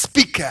 I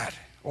speak at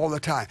all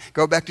the time.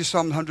 Go back to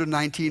Psalm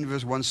 119,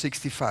 verse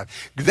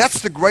 165.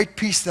 That's the great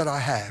peace that I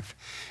have.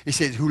 He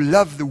says, who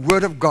love the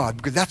word of God,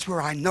 because that's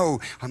where I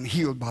know I'm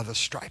healed by the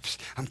stripes.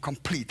 I'm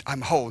complete.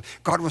 I'm whole.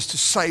 God wants to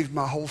save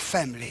my whole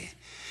family.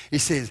 He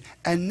says,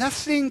 and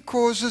nothing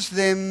causes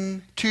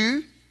them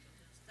to,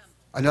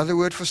 another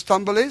word for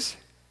stumble is,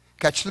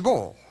 catch the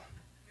ball.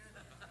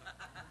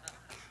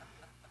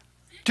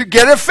 To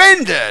get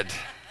offended.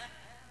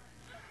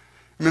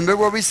 Remember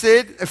what we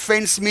said?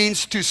 Offense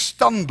means to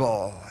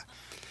stumble.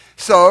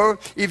 So,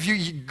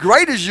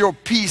 great is your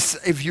peace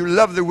if you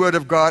love the word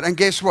of God, and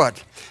guess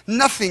what?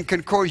 Nothing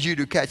can cause you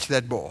to catch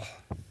that ball.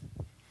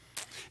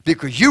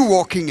 Because you're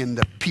walking in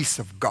the peace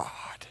of God.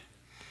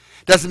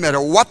 Doesn't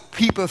matter what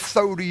people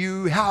throw to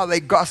you, how they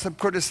gossip,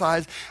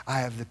 criticize, I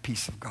have the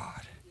peace of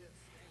God.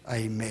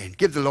 Amen.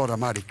 Give the Lord a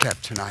mighty clap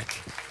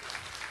tonight.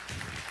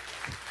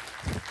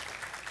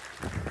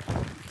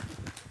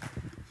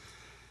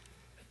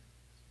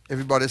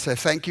 Everybody say,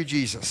 thank you,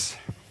 Jesus,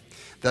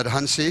 that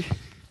Hansie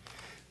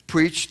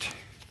preached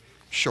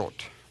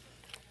short.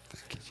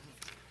 Thank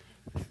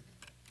you.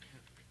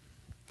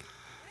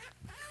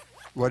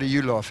 What are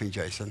you laughing,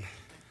 Jason?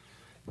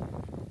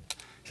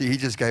 See, he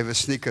just gave a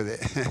sneaker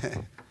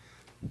there.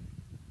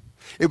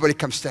 Everybody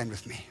come stand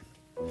with me.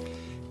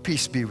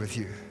 Peace be with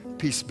you.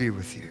 Peace be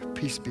with you.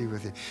 Peace be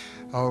with you.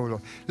 Oh,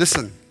 Lord.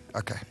 Listen.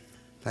 Okay.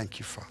 Thank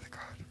you, Father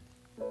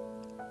God.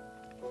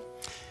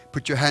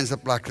 Put your hands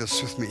up like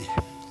this with me.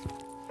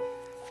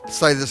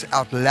 Say this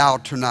out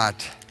loud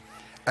tonight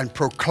and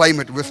proclaim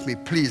it with me,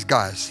 please,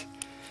 guys.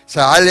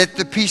 Say, I let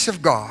the peace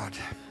of God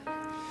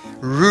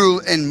rule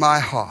in my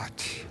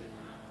heart.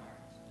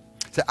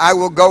 Say, I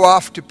will go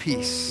after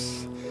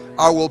peace.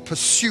 I will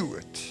pursue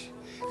it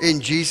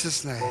in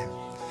Jesus' name.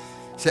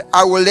 Say,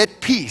 I will let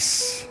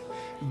peace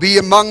be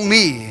among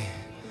me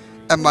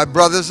and my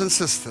brothers and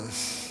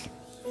sisters.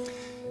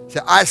 Say,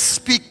 I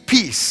speak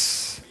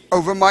peace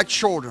over my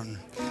children.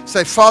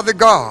 Say, Father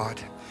God,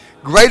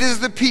 great is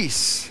the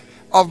peace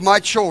of my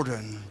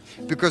children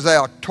because they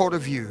are taught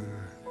of you.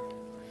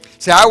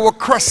 Say, I will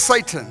crush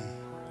Satan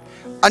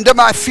under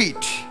my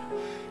feet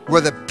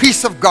with the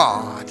peace of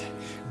God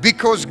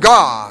because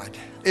God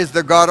is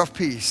the God of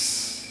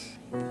peace.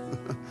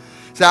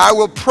 Say, I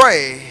will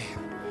pray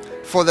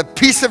for the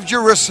peace of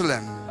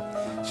Jerusalem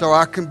so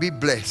I can be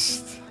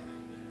blessed.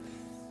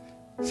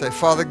 Say,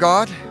 Father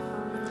God,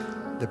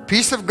 the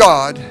peace of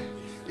God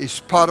is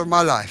part of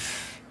my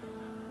life.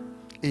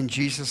 In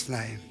Jesus'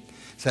 name.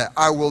 Say,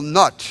 I will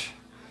not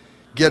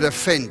get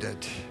offended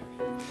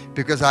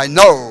because I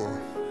know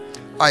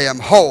I am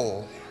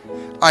whole.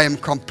 I am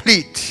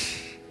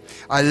complete.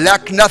 I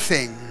lack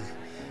nothing.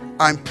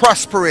 I'm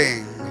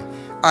prospering.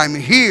 I'm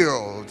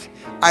healed.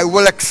 I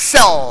will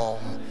excel.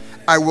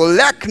 I will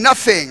lack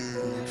nothing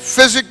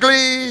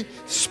physically,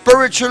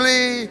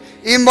 spiritually,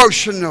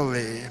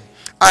 emotionally.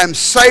 I am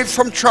saved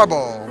from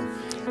trouble.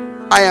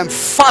 I am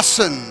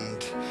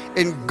fastened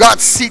in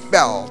God's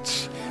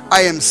seatbelt.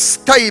 I am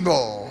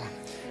stable.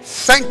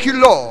 Thank you,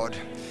 Lord,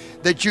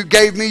 that you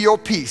gave me your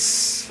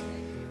peace.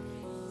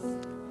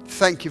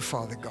 Thank you,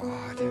 Father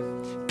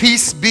God.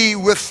 Peace be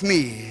with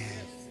me.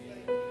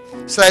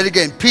 Say it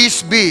again.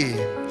 Peace be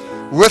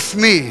with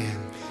me.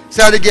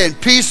 Say it again.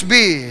 Peace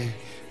be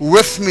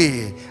with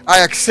me. I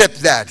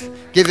accept that.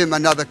 Give him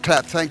another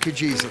clap. Thank you,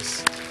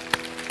 Jesus.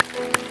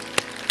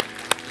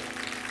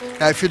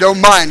 Now, if you don't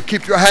mind,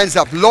 keep your hands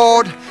up.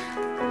 Lord,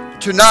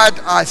 tonight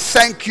I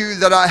thank you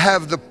that I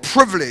have the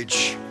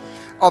privilege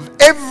of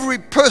every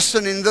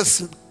person in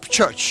this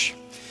church,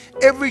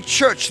 every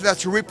church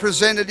that's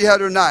represented here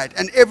tonight,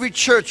 and every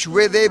church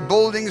where their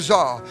buildings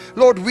are.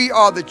 Lord, we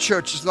are the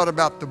church. It's not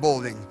about the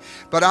building.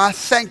 But I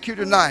thank you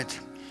tonight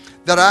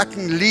that I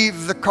can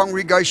leave the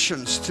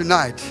congregations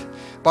tonight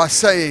by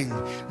saying,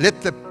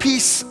 let the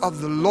peace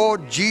of the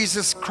Lord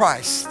Jesus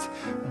Christ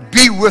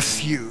be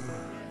with you.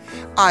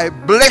 I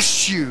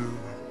bless you.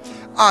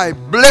 I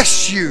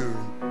bless you.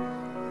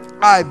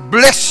 I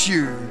bless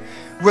you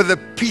with the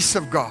peace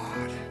of God.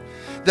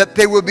 That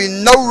there will be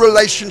no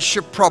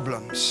relationship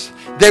problems.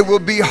 There will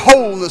be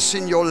wholeness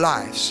in your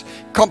lives,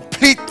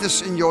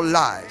 completeness in your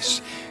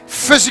lives,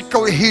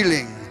 physical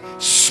healing,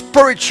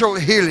 spiritual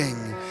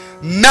healing,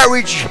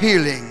 marriage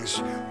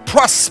healings,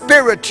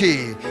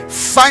 prosperity,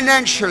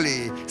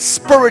 financially,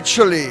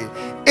 spiritually,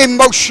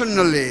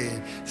 emotionally.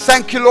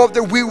 Thank you, Lord,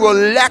 that we will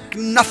lack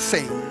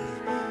nothing.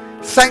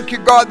 Thank you,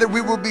 God, that we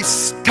will be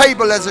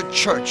stable as a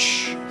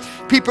church.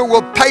 People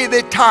will pay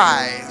their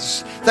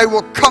tithes. They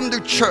will come to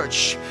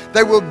church.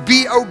 They will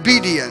be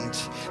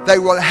obedient. They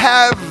will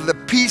have the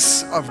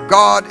peace of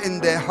God in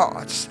their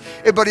hearts.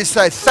 Everybody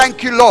say,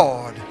 thank you,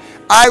 Lord.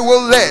 I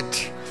will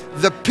let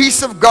the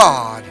peace of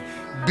God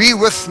be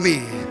with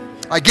me.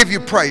 I give you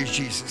praise,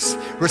 Jesus.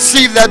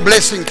 Receive that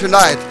blessing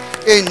tonight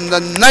in the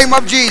name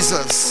of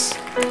Jesus.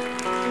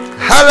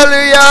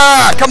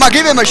 Hallelujah. Come on,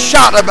 give him a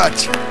shout about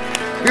it.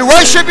 We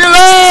worship you,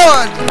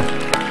 Lord.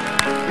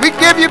 We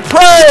give you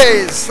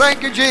praise.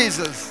 Thank you,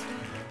 Jesus.